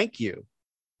say thank you.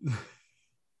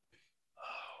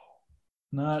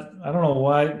 I don't know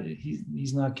why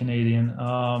he's not Canadian.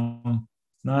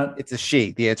 It's a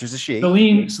she. The answer is a she.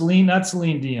 Celine, not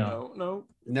Celine Dion.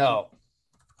 No.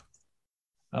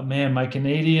 Oh man, my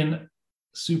Canadian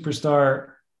superstar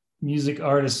music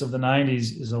artists of the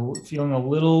 90s is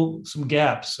feeling some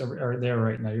gaps are there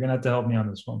right now. You're gonna have to help me on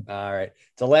this one. All right.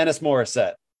 It's Alanis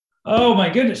Morissette. Oh my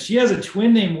goodness, she has a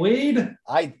twin named Wade.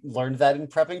 I learned that in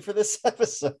prepping for this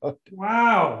episode.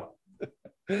 Wow.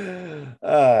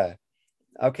 Okay.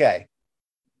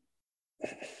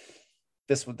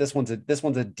 This one's a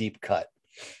deep cut.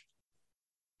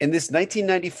 In this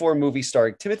 1994 movie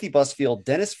starring Timothy Busfield,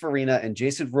 Dennis Farina, and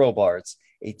Jason Robards,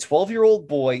 a 12-year-old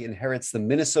boy inherits the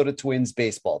Minnesota Twins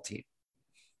baseball team.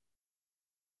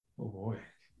 Oh boy.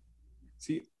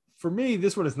 See, for me,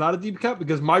 this one is not a deep cut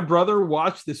because my brother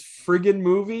watched this friggin'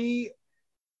 movie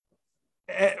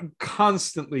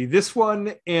constantly. This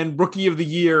one and Rookie of the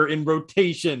Year in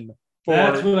rotation.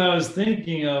 That's what I was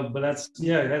thinking of, but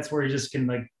that's where he just can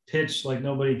like pitch like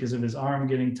nobody because of his arm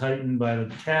getting tightened by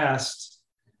the cast.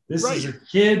 This is a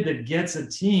kid that gets a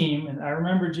team, and I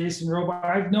remember Jason Robards.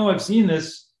 I know I've seen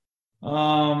this.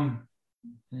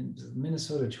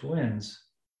 Minnesota Twins.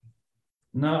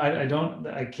 No, I don't.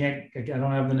 I can't. I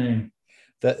don't have the name.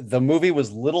 The movie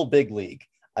was Little Big League.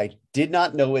 I did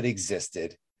not know it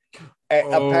existed.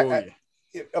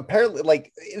 Apparently,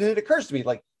 like it occurs to me,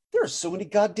 like there are so many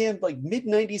goddamn like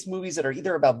mid-90s movies that are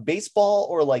either about baseball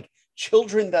or like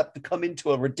children that come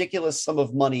into a ridiculous sum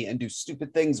of money and do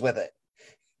stupid things with it.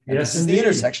 And yes, this is the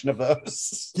intersection of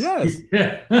those. Yes.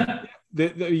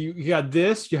 You had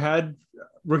this. You had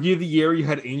Rookie of the Year. You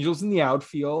had Angels in the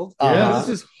Outfield. This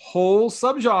is whole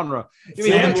subgenre.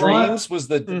 Field of Dreams was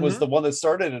the one that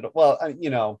started it. Well,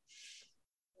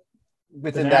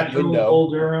 within that window.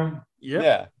 Bull Durham.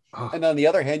 Yeah. And on the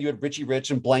other hand, you had Richie Rich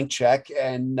and Blank Check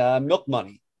and Milk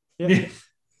Money. Yeah.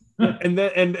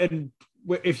 and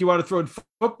if you want to throw in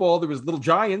football, there was Little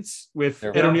Giants with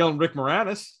Ed O'Neill and Rick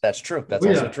Moranis. That's true. That's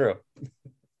also true.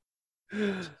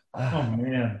 Oh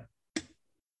man.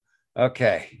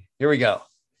 Okay, here we go.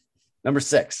 Number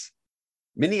 6.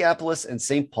 Minneapolis and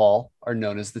St. Paul are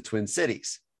known as the Twin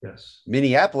Cities. Yes.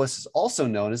 Minneapolis is also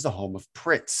known as the home of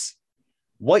Prince.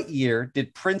 What year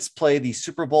did Prince play the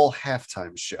Super Bowl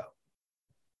halftime show?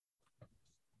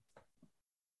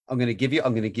 I'm going to give you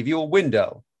a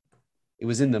window. It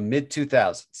was in the mid to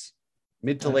late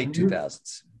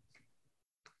 2000s.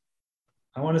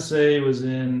 I want to say it was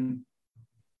in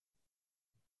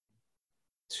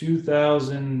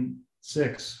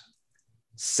 2006.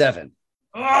 7.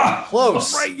 Oh,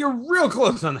 close. Right, you're real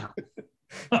close on that.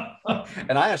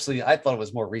 And I thought it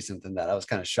was more recent than that. I was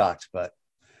kind of shocked, but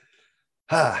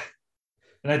and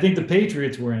I think the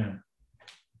Patriots were in.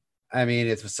 I mean,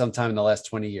 it was sometime in the last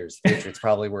 20 years. The Patriots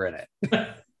probably were in it.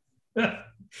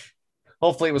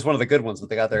 Hopefully it was one of the good ones, but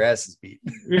they got their asses beat.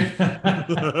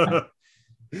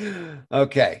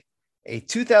 Okay. A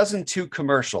 2002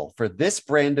 commercial for this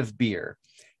brand of beer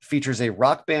features a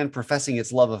rock band professing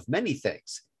its love of many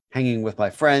things: hanging with my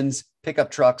friends,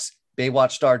 pickup trucks,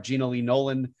 Baywatch star Gina Lee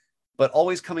Nolan, but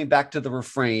always coming back to the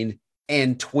refrain,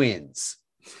 and twins.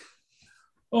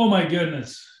 Oh my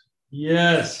goodness.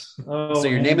 Yes. So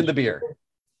you're naming the beer.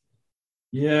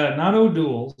 Yeah, not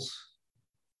O'Doul's.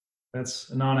 That's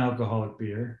a non-alcoholic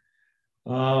beer.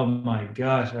 Oh my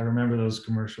gosh, I remember those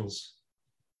commercials.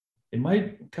 It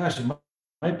might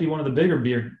be one of the bigger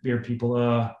beer people.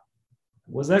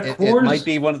 Was that Coors? It might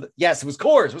be one of the. Yes, it was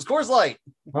Coors. It was Coors Light.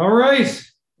 All right.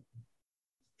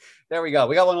 There we go.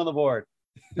 We got one on the board.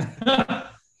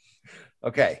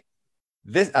 Okay.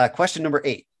 This question number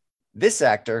 8. This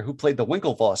actor, who played the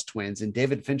Winklevoss twins in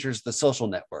David Fincher's The Social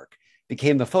Network,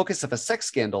 became the focus of a sex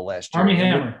scandal last year. Armie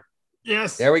Hammer.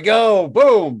 Yes. There we go.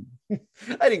 Boom.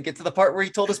 I didn't get to the part where he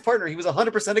told his partner he was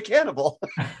 100% a cannibal.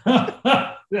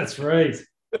 That's right.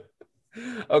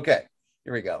 Okay.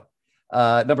 Here we go.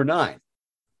 Number 9.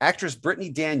 Actress Brittany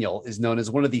Daniel is known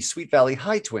as one of the Sweet Valley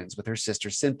High twins with her sister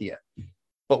Cynthia,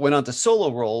 but went on to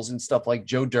solo roles in stuff like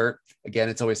Joe Dirt, again,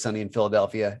 It's Always Sunny in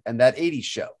Philadelphia, and That 80s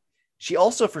Show. She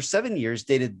also, for 7 years,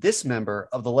 dated this member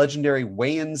of the legendary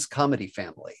Wayans comedy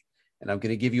family. And I'm going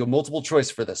to give you a multiple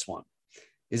choice for this one.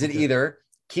 Is it either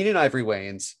Keenen Ivory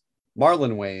Wayans,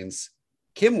 Marlon Wayans,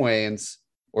 Kim Wayans,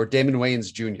 or Damon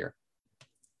Wayans Jr.?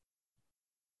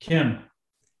 Kim.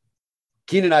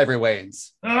 Keenen Ivory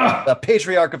Wayans, the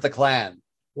patriarch of the clan.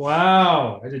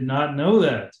 Wow, I did not know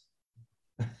that.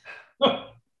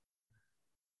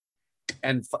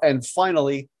 And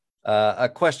finally,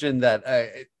 a question that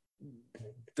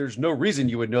there's no reason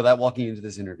you would know that walking into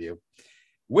this interview.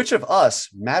 Which of us,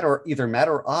 either Matt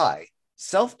or I,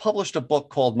 self-published a book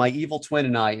called My Evil Twin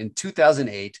and I in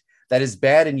 2008 that is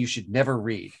bad and you should never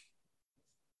read?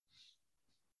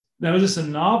 Now, is this a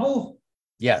novel?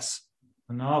 Yes.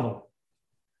 A novel.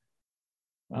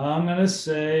 I'm going to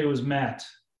say it was Matt.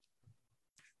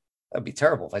 That'd be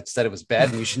terrible if I said it was bad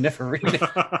and you should never read it.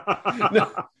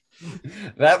 No,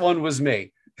 that one was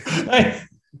me.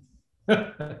 No,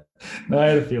 I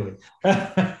had a feeling.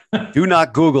 Do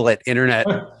not Google it, internet.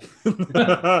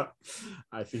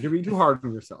 I think you're being too hard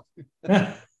on yourself.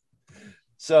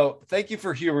 So thank you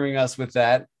for humoring us with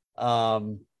that.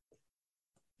 No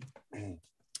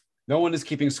one is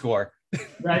keeping score.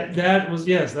 That was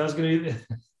going to be.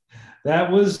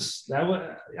 That was.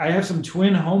 I have some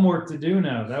twin homework to do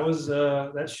now.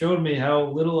 That showed me how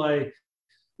little I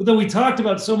but then we talked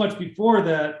about so much before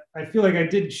that I feel like I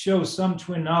did show some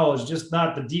twin knowledge, just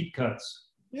not the deep cuts.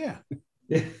 Yeah.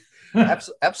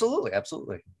 Absolutely.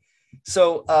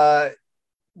 So,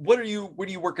 what are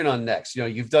you working on next? You know,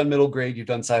 you've done middle grade, you've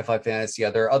done sci-fi fantasy.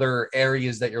 Are there other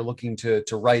areas that you're looking to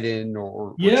write in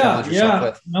or challenge yourself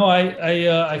with? No,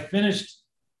 I finished.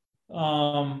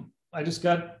 I just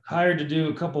got hired to do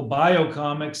a couple bio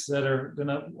comics that are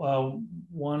gonna.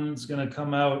 One's gonna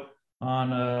come out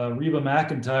on Reba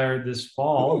McEntire this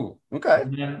fall. Ooh, okay.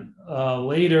 And then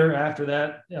later after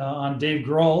that on Dave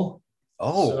Grohl.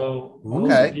 Oh, so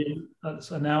okay.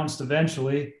 Announced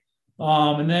eventually.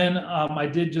 And then I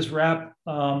did just wrap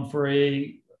for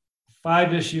a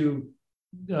 5-issue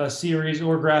series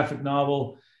or graphic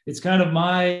novel. It's kind of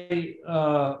my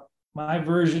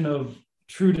version of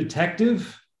True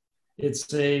Detective. It's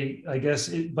with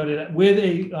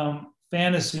a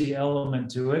fantasy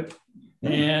element to it.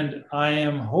 And I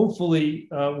am hopefully,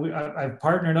 I've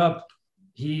partnered up.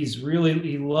 He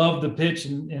loved the pitch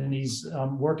and he's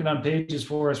working on pages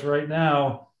for us right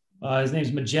now. His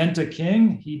name's Magenta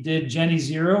King. He did Jenny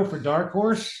Zero for Dark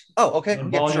Horse. Oh, okay.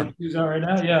 Volume 2's out right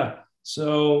now. Yeah.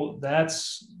 So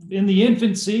that's in the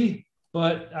infancy,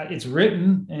 but it's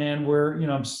written and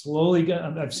I'm slowly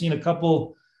I've seen a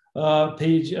couple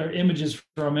page or images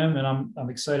from him and I'm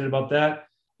excited about that.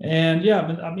 And yeah,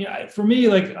 I mean, for me,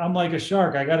 like I'm like a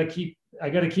shark. I got to keep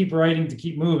writing to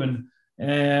keep moving.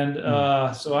 And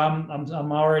so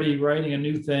I'm already writing a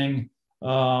new thing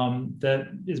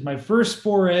that is my first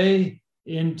foray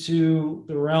into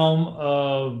the realm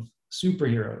of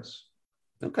superheroes.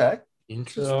 Okay.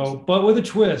 Interesting. So, but with a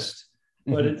twist.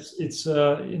 But it's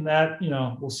in that,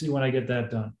 we'll see when I get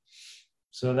that done.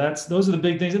 So those are the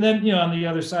big things. And then, on the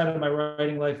other side of my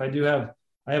writing life,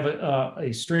 I have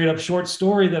a straight up short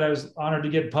story that I was honored to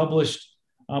get published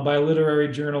by a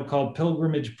literary journal called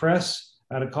Pilgrimage Press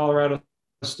out of Colorado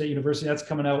State University. That's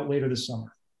coming out later this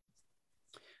summer.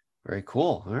 Very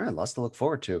cool. All right. Lots to look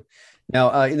forward to.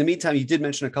 Now, in the meantime, you did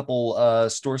mention a couple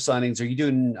store signings. Are you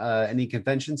doing any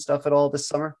convention stuff at all this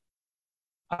summer?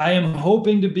 I am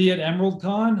hoping to be at Emerald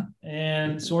Con,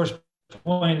 and Source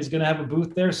Point is going to have a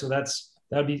booth there. So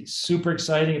that'd be super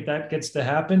exciting if that gets to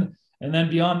happen. And then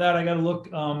beyond that, I got to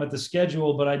look at the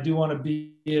schedule, but I do want to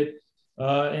be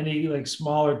at any like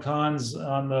smaller cons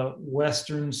on the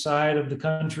western side of the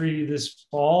country this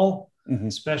fall,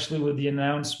 especially with the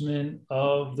announcement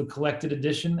of the collected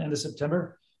edition end of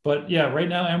September. But yeah, right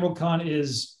now Emerald Con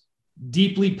is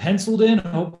deeply penciled in,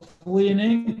 hopefully in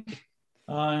ink.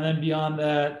 And then beyond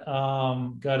that,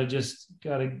 I got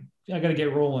to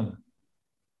get rolling.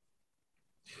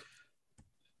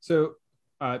 So,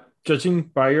 judging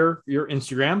by your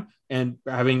Instagram and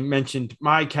having mentioned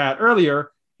my cat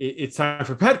earlier, it's time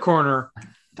for Pet Corner.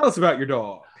 Tell us about your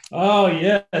dog. Oh,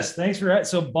 yes. Thanks for that.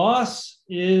 So Boss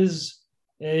is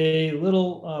a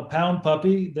little pound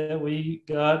puppy that we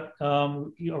got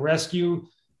a rescue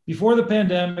before the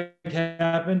pandemic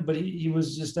happened, but he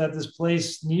was just at this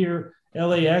place near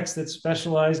LAX that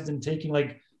specialized in taking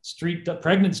like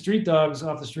pregnant street dogs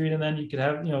off the street. And then you could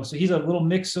have, so he's a little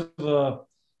mix of a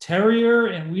terrier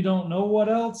and we don't know what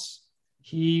else.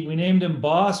 We named him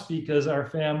Boss because our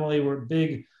family were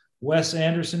big Wes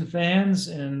Anderson fans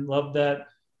and loved that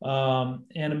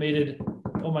animated,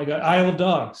 oh my God, Isle of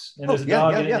Dogs. And there's a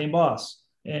dog in it named Boss.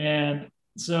 And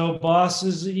so Boss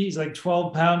he's like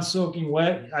 12 pounds soaking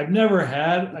wet. I've never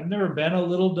been a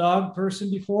little dog person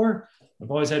before. I've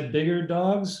always had bigger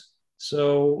dogs.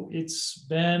 So it's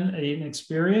been an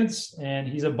experience, and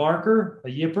he's a barker, a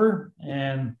yipper,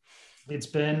 and it's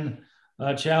been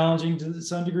challenging to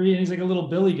some degree. And he's like a little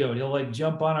billy goat. He'll like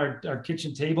jump on our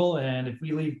kitchen table, and if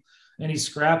we leave any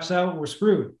scraps out, we're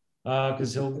screwed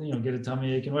because he'll get a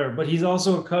tummy ache and whatever. But he's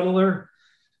also a cuddler.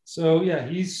 So yeah,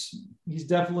 he's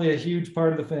definitely a huge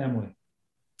part of the family.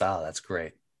 Oh, that's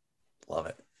great. Love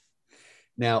it.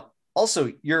 Now,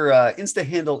 also, your Insta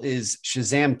handle is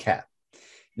Shazam Cat.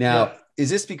 Now, is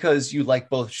this because you like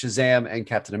both Shazam and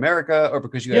Captain America, or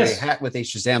because you got a hat with a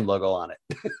Shazam logo on it?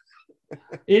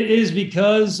 It is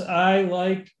because I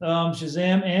like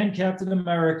Shazam and Captain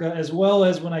America, as well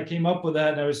as when I came up with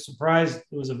that, and I was surprised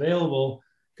it was available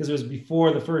because it was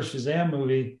before the first Shazam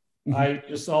movie. I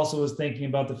just also was thinking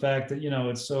about the fact that,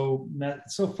 it's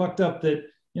so fucked up that,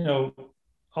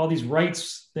 all these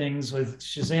rights things with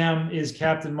Shazam is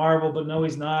Captain Marvel, but no,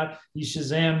 he's not. He's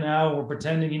Shazam now. We're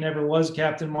pretending he never was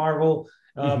Captain Marvel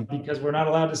because we're not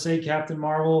allowed to say Captain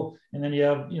Marvel. And then you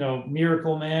have,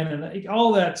 Miracle Man and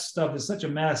all that stuff is such a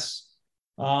mess.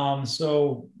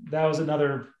 So that was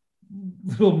another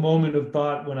little moment of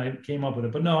thought when I came up with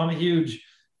it. But no, I'm a huge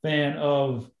fan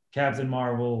of Captain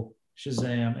Marvel,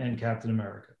 Shazam, and Captain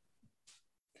America.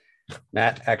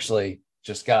 Matt actually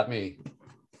just got me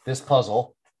this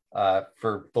puzzle.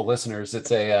 For the listeners,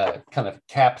 it's a kind of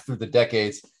cap through the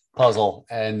decades puzzle,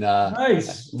 and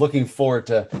Nice. looking forward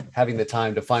to having the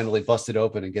time to finally bust it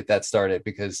open and get that started,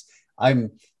 because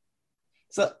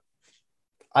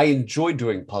I enjoy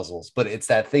doing puzzles, but it's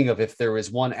that thing of, if there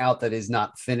is one out that is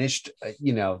not finished,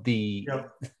 the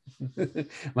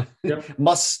Yep.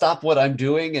 must stop what I'm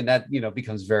doing, and that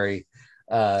becomes very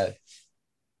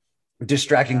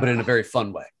distracting, but in a very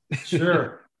fun way.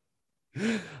 Sure.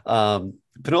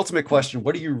 Penultimate question: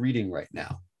 what are you reading right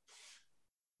now?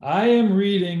 I am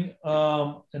reading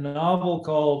a novel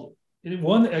called it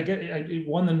won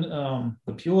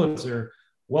the Pulitzer.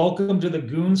 Welcome to the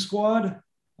Goon Squad,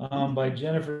 by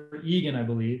Jennifer Egan, I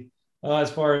believe. As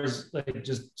far as like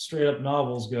just straight up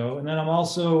novels go, and then I'm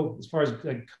also, as far as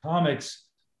like comics,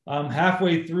 I'm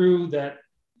halfway through that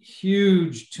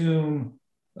huge tome,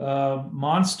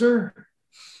 Monster.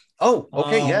 Oh,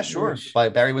 okay, yeah, sure. Which, By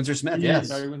Barry Windsor Smith. yeah, Yes.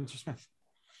 Barry Windsor Smith.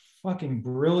 Fucking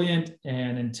brilliant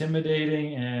and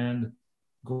intimidating and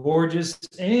gorgeous,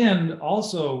 and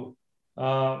also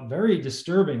very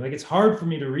disturbing. Like, it's hard for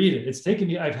me to read it. It's taken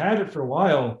me, I've had it for a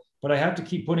while, but I have to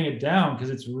keep putting it down because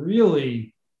it's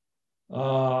really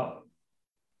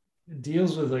it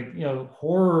deals with, like,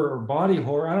 horror or body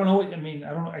horror. I don't know what I mean.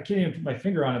 I can't even put my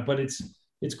finger on it, but it's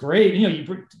great.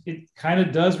 It kind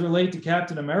of does relate to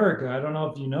Captain America. I don't know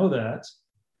if you know that.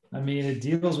 I mean, it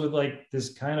deals with like this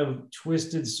kind of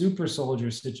twisted super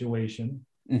soldier situation.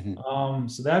 Mm-hmm.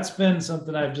 So that's been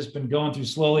something I've just been going through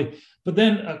slowly. But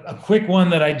then a quick one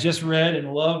that I just read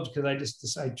and loved,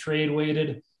 because I trade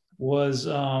weighted, was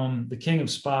The King of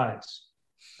Spies,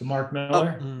 the Mark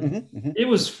Miller. Oh, mm-hmm. It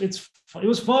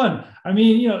was fun. I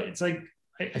mean, it's like,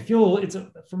 I feel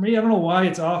for me, I don't know why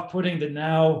it's off-putting that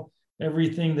now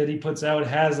everything that he puts out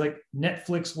has like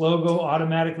Netflix logo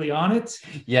automatically on it.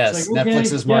 Yes, like, okay,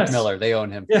 Netflix is Mark Miller. They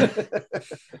own him. Yeah.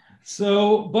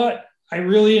 So, but I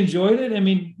really enjoyed it. I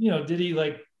mean, did he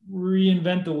like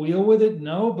reinvent the wheel with it?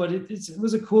 No, but it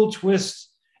was a cool twist.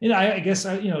 And I guess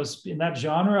in that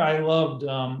genre, I loved.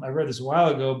 I read this a while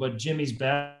ago, but Jimmy's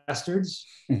Bastards,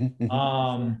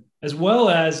 as well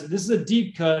as, this is a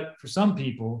deep cut for some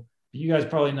people. You guys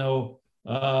probably know.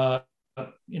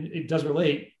 It does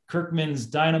relate. Kirkman's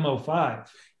Dynamo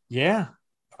 5. Yeah.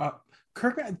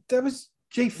 Kirkman, that was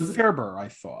Jay Faerber, I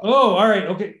thought. Oh, all right.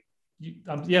 Okay.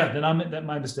 Then that's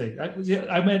my mistake.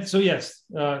 I meant, so yes.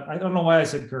 I don't know why I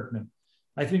said Kirkman.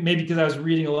 I think maybe because I was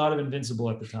reading a lot of Invincible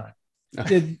at the time.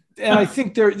 And I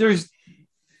think they're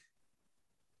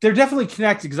definitely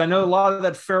connected, because I know a lot of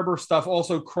that Faerber stuff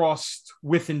also crossed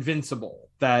with Invincible,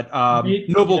 that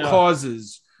Noble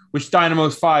Causes, which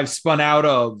Dynamo's 5 spun out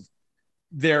of.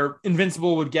 Their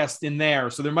Invincible would guest in there,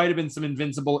 so there might have been some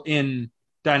Invincible in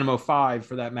Dynamo 5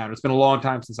 for that matter. It's been a long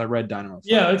time since I read Dynamo 5.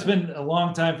 Yeah, it's been a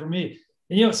long time for me.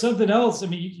 And something else, I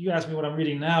mean, you asked me what I'm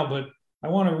reading now, but I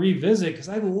want to revisit because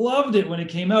I loved it when it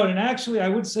came out. And actually, I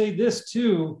would say this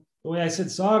too, the way I said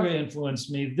Saga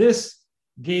influenced me, this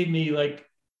gave me like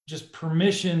just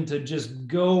permission to just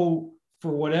go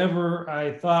for whatever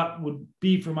I thought would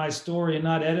be for my story and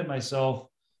not edit myself,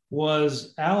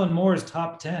 was Alan Moore's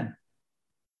Top 10.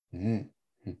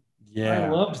 Mm-hmm. Yeah, I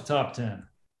loved Top 10.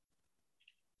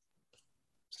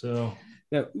 So,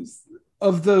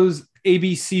 of those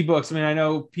ABC books, I mean, I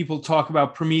know people talk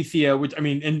about Promethea, which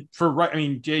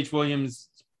J.H. Williams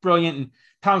is brilliant, and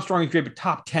Tom Strong is great, but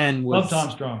Top 10 was... Love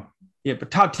Tom Strong. Yeah, but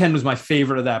Top 10 was my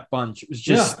favorite of that bunch. It was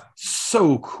just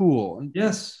so cool.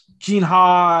 Yes. Gene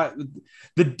Ha,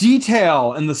 the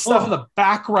detail and the stuff in the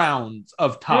background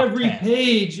of Top 10. Every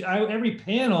page, every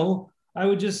panel, I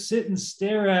would just sit and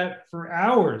stare at for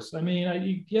hours. I mean,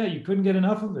 you couldn't get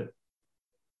enough of it.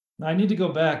 I need to go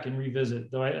back and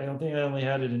revisit, though I don't think I only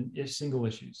had it in single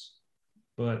issues,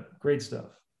 but great stuff.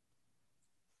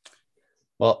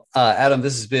 Well, Adam,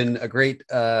 this has been a great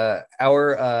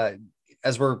hour.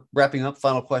 As we're wrapping up,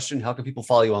 final question: how can people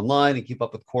follow you online and keep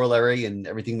up with Corollary and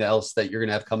everything else that you're going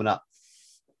to have coming up?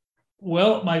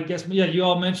 Well, you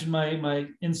all mentioned my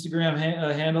Instagram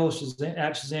handle, at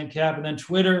ShazamCap, and then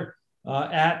Twitter,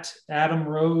 at Adam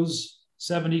Rose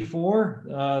 74,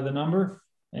 the number.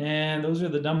 And those are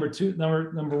the number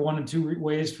 1 and 2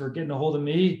 ways for getting a hold of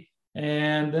me.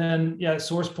 And then,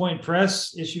 Source Point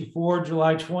Press, issue 4,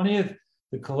 July 20th,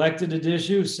 the collected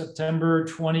edition, September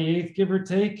 28th, give or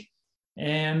take.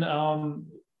 And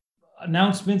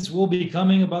announcements will be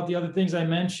coming about the other things I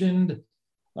mentioned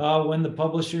when the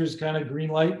publishers kind of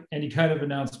green light any kind of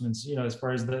announcements, as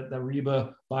far as the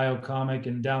Reba bio comic,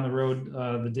 and down the road,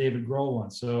 the David Grohl one.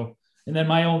 So, and then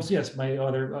my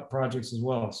other projects as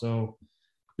well. So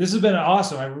this has been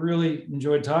awesome. I really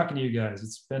enjoyed talking to you guys.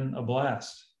 It's been a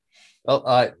blast.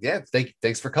 Well, yeah,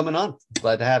 thanks for coming on.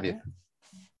 Glad to have you.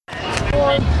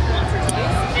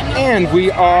 And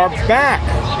we are back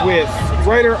with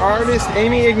writer-artist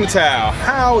Amy Ignatow.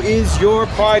 How is your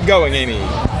pod going, Amy?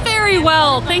 Very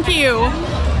well, thank you.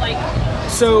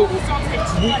 So,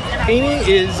 Amy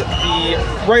is the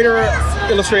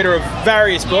writer-illustrator of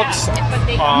various books,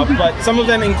 but some of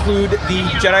them include the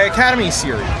Jedi Academy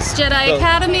series. Jedi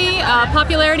Academy,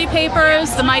 Popularity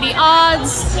Papers, The Mighty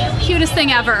Odds, cutest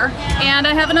thing ever. And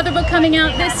I have another book coming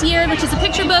out this year, which is a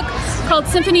picture book called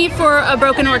Symphony for a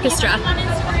Broken Orchestra.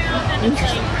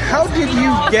 How did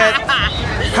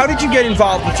you get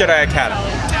involved with Jedi Academy?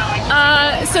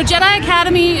 So Jedi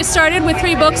Academy started with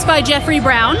 3 books by Jeffrey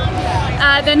Brown.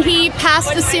 Then he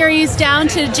passed the series down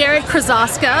to Jared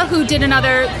Krasoska, who did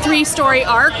another 3-story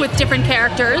arc with different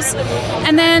characters.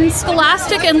 And then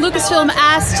Scholastic and Lucasfilm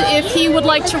asked if he would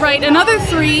like to write another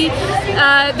 3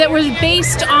 that was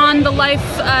based on the life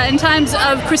and times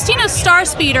of Christina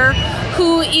Starspeeder,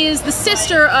 who is the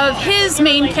sister of his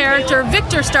main character,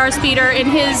 Victor Starspeeder, in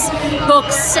his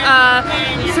books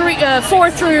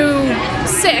 4 through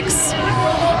 6.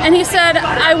 And he said,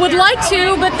 I would like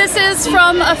to, but this is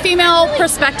from a female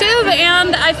perspective,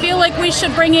 and I feel like we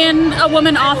should bring in a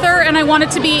woman author, and I want it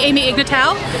to be Amy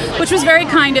Ignatow, which was very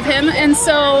kind of him. And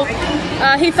so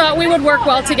he thought we would work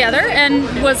well together, and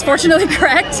was fortunately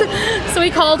correct. So he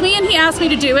called me and he asked me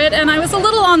to do it, and I was a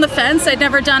little on the fence. I'd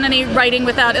never done any writing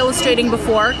without illustrating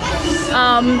before.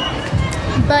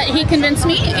 But he convinced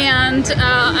me, and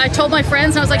I told my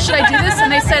friends, and I was like, should I do this?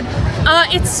 And they said,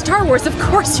 it's Star Wars, of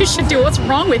course you should do it. What's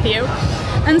wrong with you?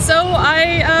 And so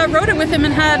I wrote it with him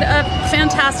and had a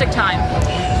fantastic time.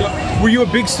 So, were you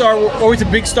always a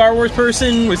big Star Wars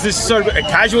person? Was this sort of a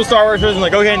casual Star Wars person,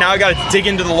 like, okay, now I gotta dig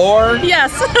into the lore?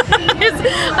 Yes.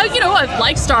 I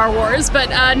like Star Wars, but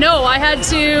no, I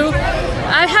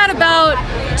had about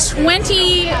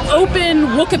 20 open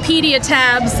Wikipedia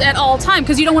tabs at all time,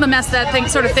 because you don't want to mess that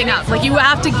sort of thing up. Like, you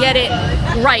have to get it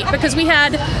right, because we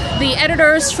had the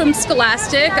editors from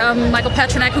Scholastic, Michael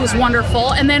Petronek, who was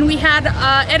wonderful, and then we had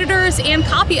editors and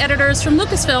copy editors from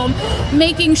Lucasfilm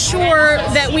making sure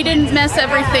that we didn't mess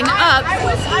everything up,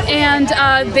 and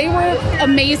they were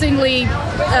amazingly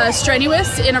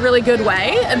strenuous in a really good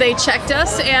way. They checked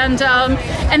us, and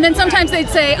then sometimes they'd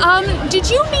say, did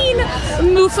you mean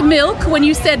moof milk when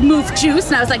you said moof juice?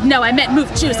 And I was like, no, I meant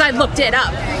moof juice. I looked it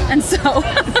up. And so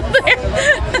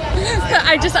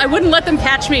I wouldn't let them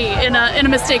catch me in a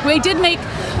mistake. We did make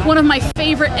one of my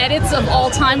favorite edits of all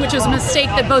time, which was a mistake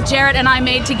that both Jarrett and I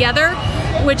made together,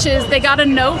 which is they got a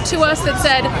note to us that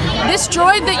said, this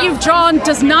droid that you've drawn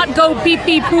does not go beep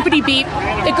beep boopity beep,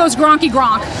 it goes gronky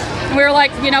gronk. And we were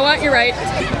like, you know what, you're right.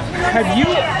 Have you,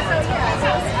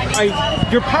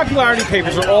 your popularity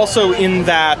papers are also in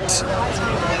that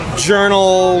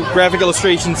journal graphic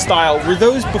illustration style. Were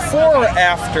those before or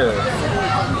after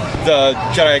the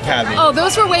Jedi Academy? Oh,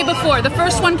 those were way before. The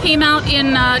first one came out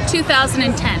in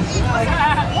 2010.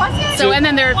 So, and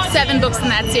then there are 7 books in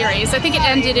that series. I think it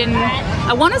ended in,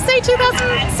 I want to say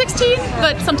 2016,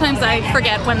 but sometimes I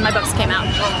forget when my books came out.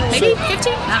 Maybe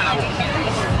 15? I don't know.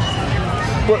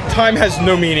 Well, time has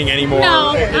no meaning anymore. No,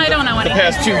 I don't know anything. The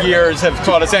past 2 years have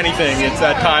taught us anything. It's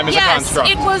that time is a construct.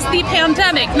 Yes, it was the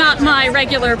pandemic, not my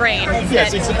regular brain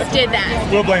that did that.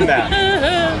 We'll blame that.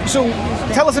 So,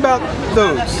 tell us about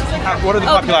those. What are the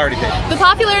popularity papers? The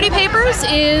popularity papers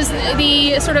is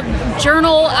the sort of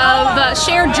journal of,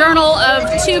 shared journal of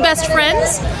 2 best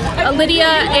friends, Lydia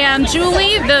and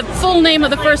Julie. The full name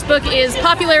of the first book is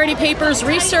Popularity Papers,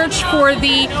 Research for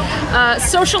the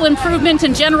Social Improvement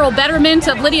and General Betterment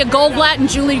of Lydia Goldblatt and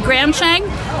Julie Gramshang.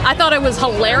 I thought it was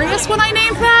hilarious when I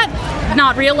named that,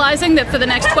 not realizing that for the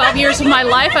next 12 years of my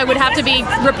life I would have to be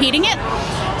repeating it.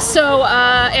 So,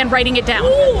 and writing it down.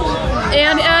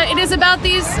 And it is about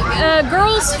these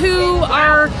girls who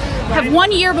have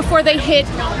 1 year before they hit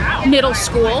middle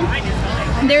school.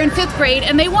 They're in 5th grade,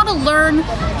 and they want to learn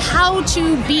how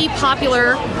to be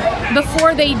popular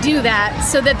before they do that,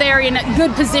 so that they're in a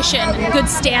good position, good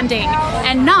standing,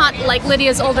 and not like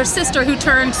Lydia's older sister who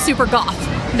turned super goth.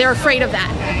 They're afraid of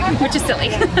that, which is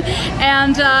silly.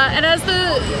 and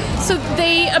so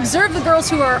they observe the girls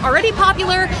who are already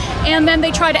popular, and then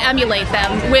they try to emulate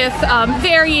them with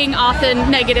varying, often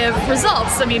negative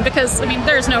results. Because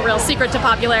there's no real secret to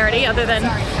popularity other than,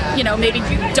 maybe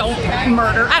don't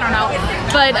murder. I don't know,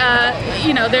 but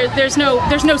there's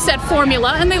no set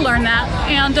formula, and they learn that,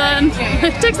 and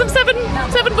it takes them seven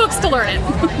books to learn it.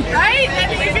 Right?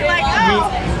 And you'd be like, oh.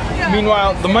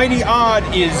 Meanwhile, The Mighty Odd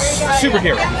is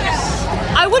superhero.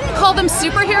 I wouldn't call them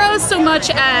superheroes so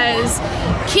much as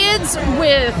kids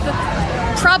with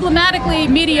problematically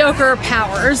mediocre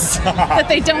powers that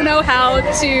they don't know how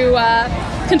to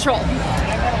control.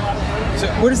 So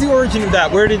what is the origin of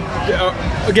that? Where did,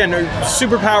 again, are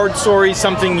superpowered stories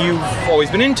something you've always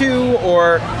been into,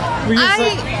 or were you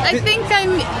I think I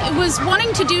was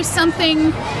wanting to do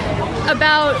something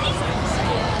about,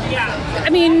 I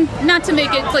mean, not to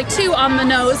make it like too on the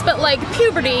nose, but like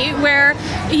puberty, where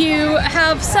you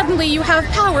have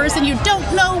powers and you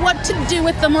don't know what to do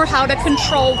with them or how to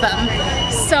control them.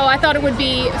 So I thought it would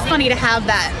be funny to have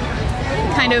that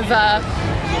kind of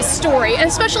story,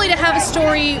 especially to have a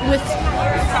story with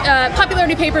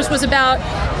Popularity Papers was about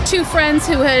two friends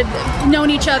who had known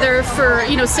each other for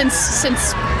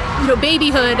since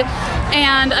babyhood,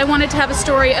 and I wanted to have a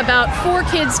story about four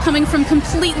kids coming from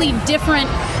completely different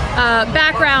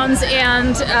backgrounds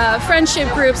and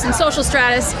friendship groups and social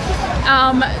stratus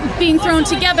being thrown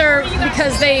together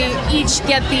because they each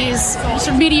get these sort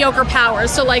of mediocre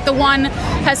powers. So like the one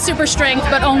has super strength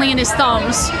but only in his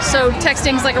thumbs, so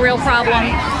texting's like a real problem,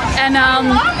 and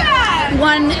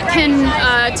one can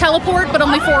teleport but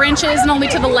only 4 inches and only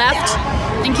to the left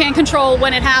and can't control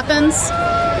when it happens.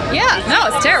 Yeah, no,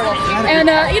 it's terrible.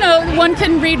 And one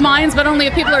can read minds but only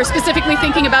if people are specifically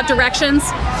thinking about directions,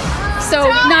 so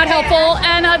not helpful.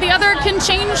 And the other can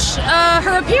change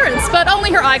her appearance, but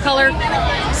only her eye color,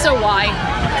 so why?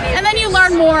 And then you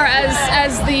learn more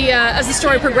as the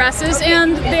story progresses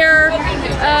and their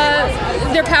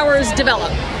powers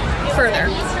develop further.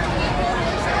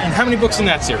 And how many books in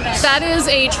that series? That is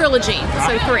a trilogy,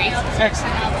 so 3.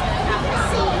 Excellent.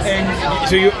 And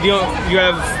so you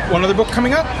have one other book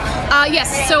coming up?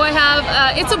 Yes, so I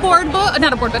have, it's a board book,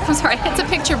 not a board book, I'm sorry, it's a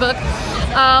picture book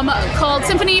called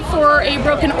Symphony for a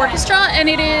Broken Orchestra, and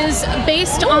it is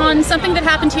based on something that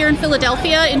happened here in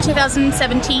Philadelphia in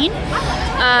 2017.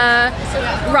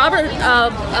 Robert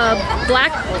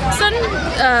Blackson,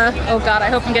 oh God, I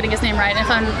hope I'm getting his name right. If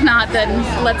I'm not, then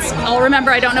I'll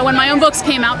remember. I don't know when my own books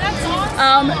came out.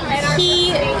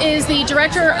 He is the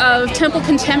director of Temple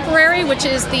Contemporary, which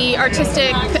is the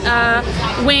artistic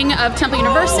wing of Temple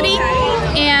University,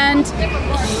 and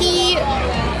he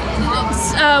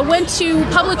went to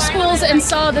public schools and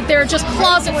saw that they're just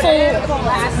closets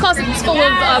full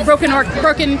of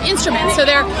broken instruments. So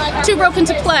they're too broken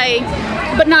to play,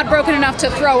 but not broken enough to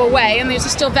throw away, and these are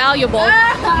still valuable.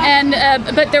 And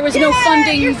but there was no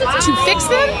funding to fix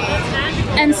them,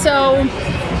 and so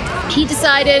he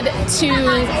decided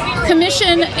to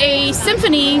commission a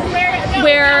symphony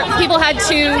where people had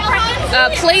to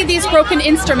play these broken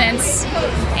instruments,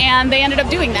 and they ended up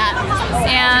doing that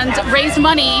and raised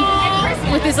money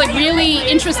with this like really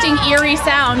interesting eerie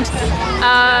sound.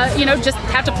 Just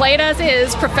have to play it as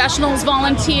is. Professionals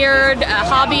volunteered,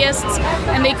 hobbyists,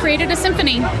 and they created a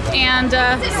symphony. And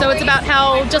so it's about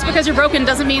how just because you're broken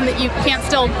doesn't mean that you can't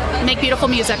still make beautiful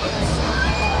music.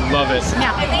 Love it.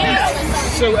 Yeah.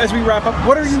 So as we wrap up,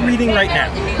 what are you reading right now?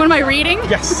 What am I reading?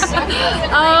 Yes.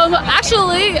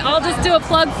 Actually, I'll just do a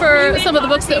plug for some of the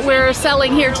books that we're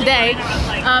selling here today.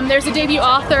 There's a debut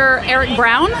author, Eric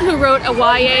Brown, who wrote a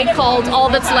YA called All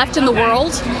That's Left in the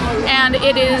World, and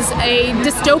it is a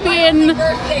dystopian,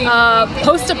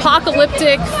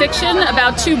 post-apocalyptic fiction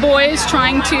about two boys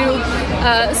trying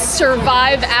to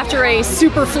survive after a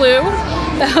super flu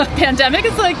pandemic.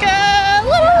 It's like a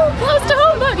little close to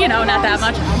home, but not that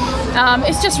much.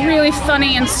 It's just really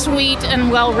funny and sweet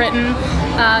and well written,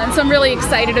 so I'm really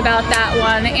excited about that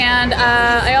one. And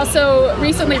I also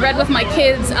recently read with my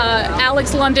kids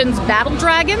Alex London's Battle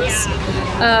Dragons,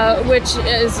 which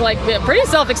is like pretty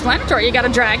self-explanatory. You got a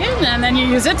dragon, and then you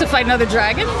use it to fight another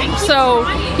dragon. So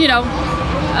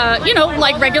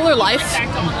like regular life,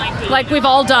 like we've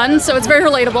all done. So it's very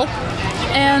relatable.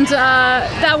 And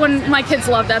that one, my kids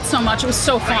loved that so much. It was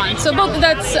so fun. So both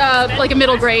that's like a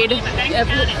middle grade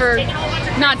for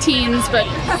not teens, but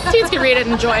teens can read it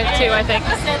and enjoy it too, I think.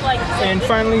 And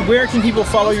finally, where can people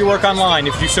follow your work online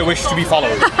if you so wish to be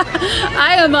followed?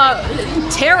 I am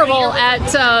terrible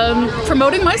at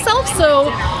promoting myself, so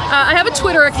I have a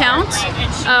Twitter account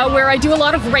where I do a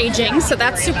lot of raging, so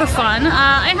that's super fun.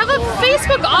 I have a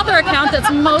Facebook author account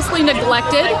that's mostly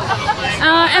neglected,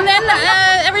 and then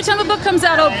every time a book comes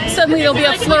out, suddenly there'll be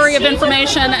a flurry of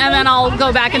information, and then I'll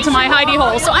go back into my hidey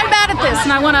hole. So I'm bad at this,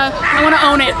 and I wanna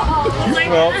own it.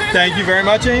 Well, thank you very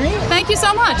much, Amy. Thank you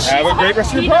so much. Have a great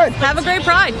rest of your Pride. Have a great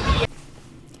Pride.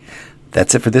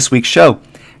 That's it for this week's show.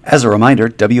 As a reminder,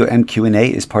 WMQ&A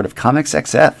is part of Comics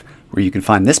XF, where you can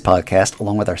find this podcast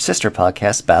along with our sister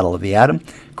podcast, Battle of the Atom,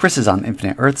 Chris's on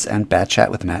Infinite Earths, and Bat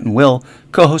Chat with Matt and Will,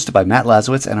 co-hosted by Matt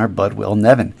Lazowitz and our bud Will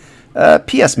Nevin.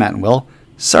 P.S. Matt and Will,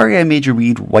 Sorry I made you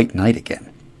read White Knight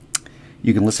again.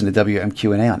 You can listen to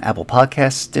WMQ&A on Apple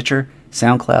Podcasts, Stitcher,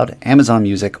 SoundCloud, Amazon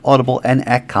Music, Audible, and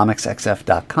at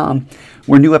comicsxf.com,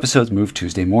 where new episodes move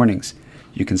Tuesday mornings.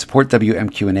 You can support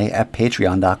WMQ&A at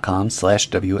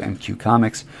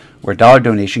patreon.com/WMQcomics, where a $1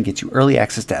 donation gets you early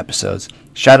access to episodes,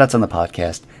 shoutouts on the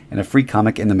podcast, and a free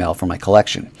comic in the mail from my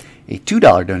collection. A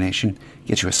 $2 donation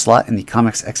gets you a slot in the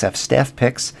Comics XF staff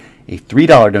picks. A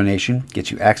 $3 donation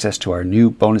gets you access to our new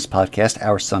bonus podcast,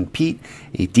 Our Son Pete,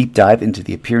 a deep dive into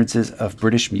the appearances of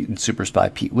British mutant super spy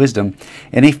Pete Wisdom,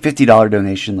 and a $50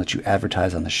 donation lets you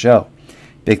advertise on the show.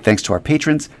 Big thanks to our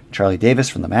patrons, Charlie Davis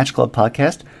from the Match Club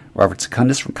podcast, Robert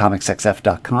Secundus from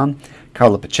ComicsXF.com,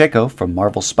 Carla Pacheco from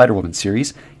Marvel's Spider-Woman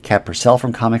series, Kat Purcell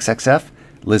from ComicsXF,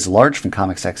 Liz Large from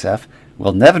ComicsXF,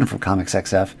 Will Nevin from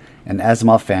ComicsXF, and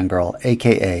Asimov Fangirl,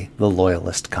 aka the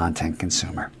Loyalist Content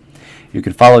Consumer. You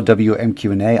can follow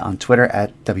WMQ&A on Twitter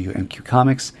at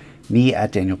WMQComics, me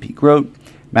at Daniel P. Grote,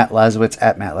 Matt Lazowitz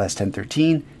at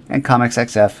MattLaz1013, and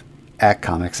ComicsXF at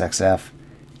ComicsXF.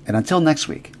 And until next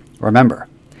week, remember,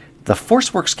 the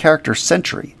ForceWorks character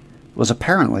Sentry was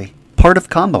apparently part of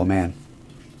Combo Man.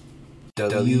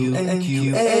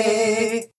 WMQ&A.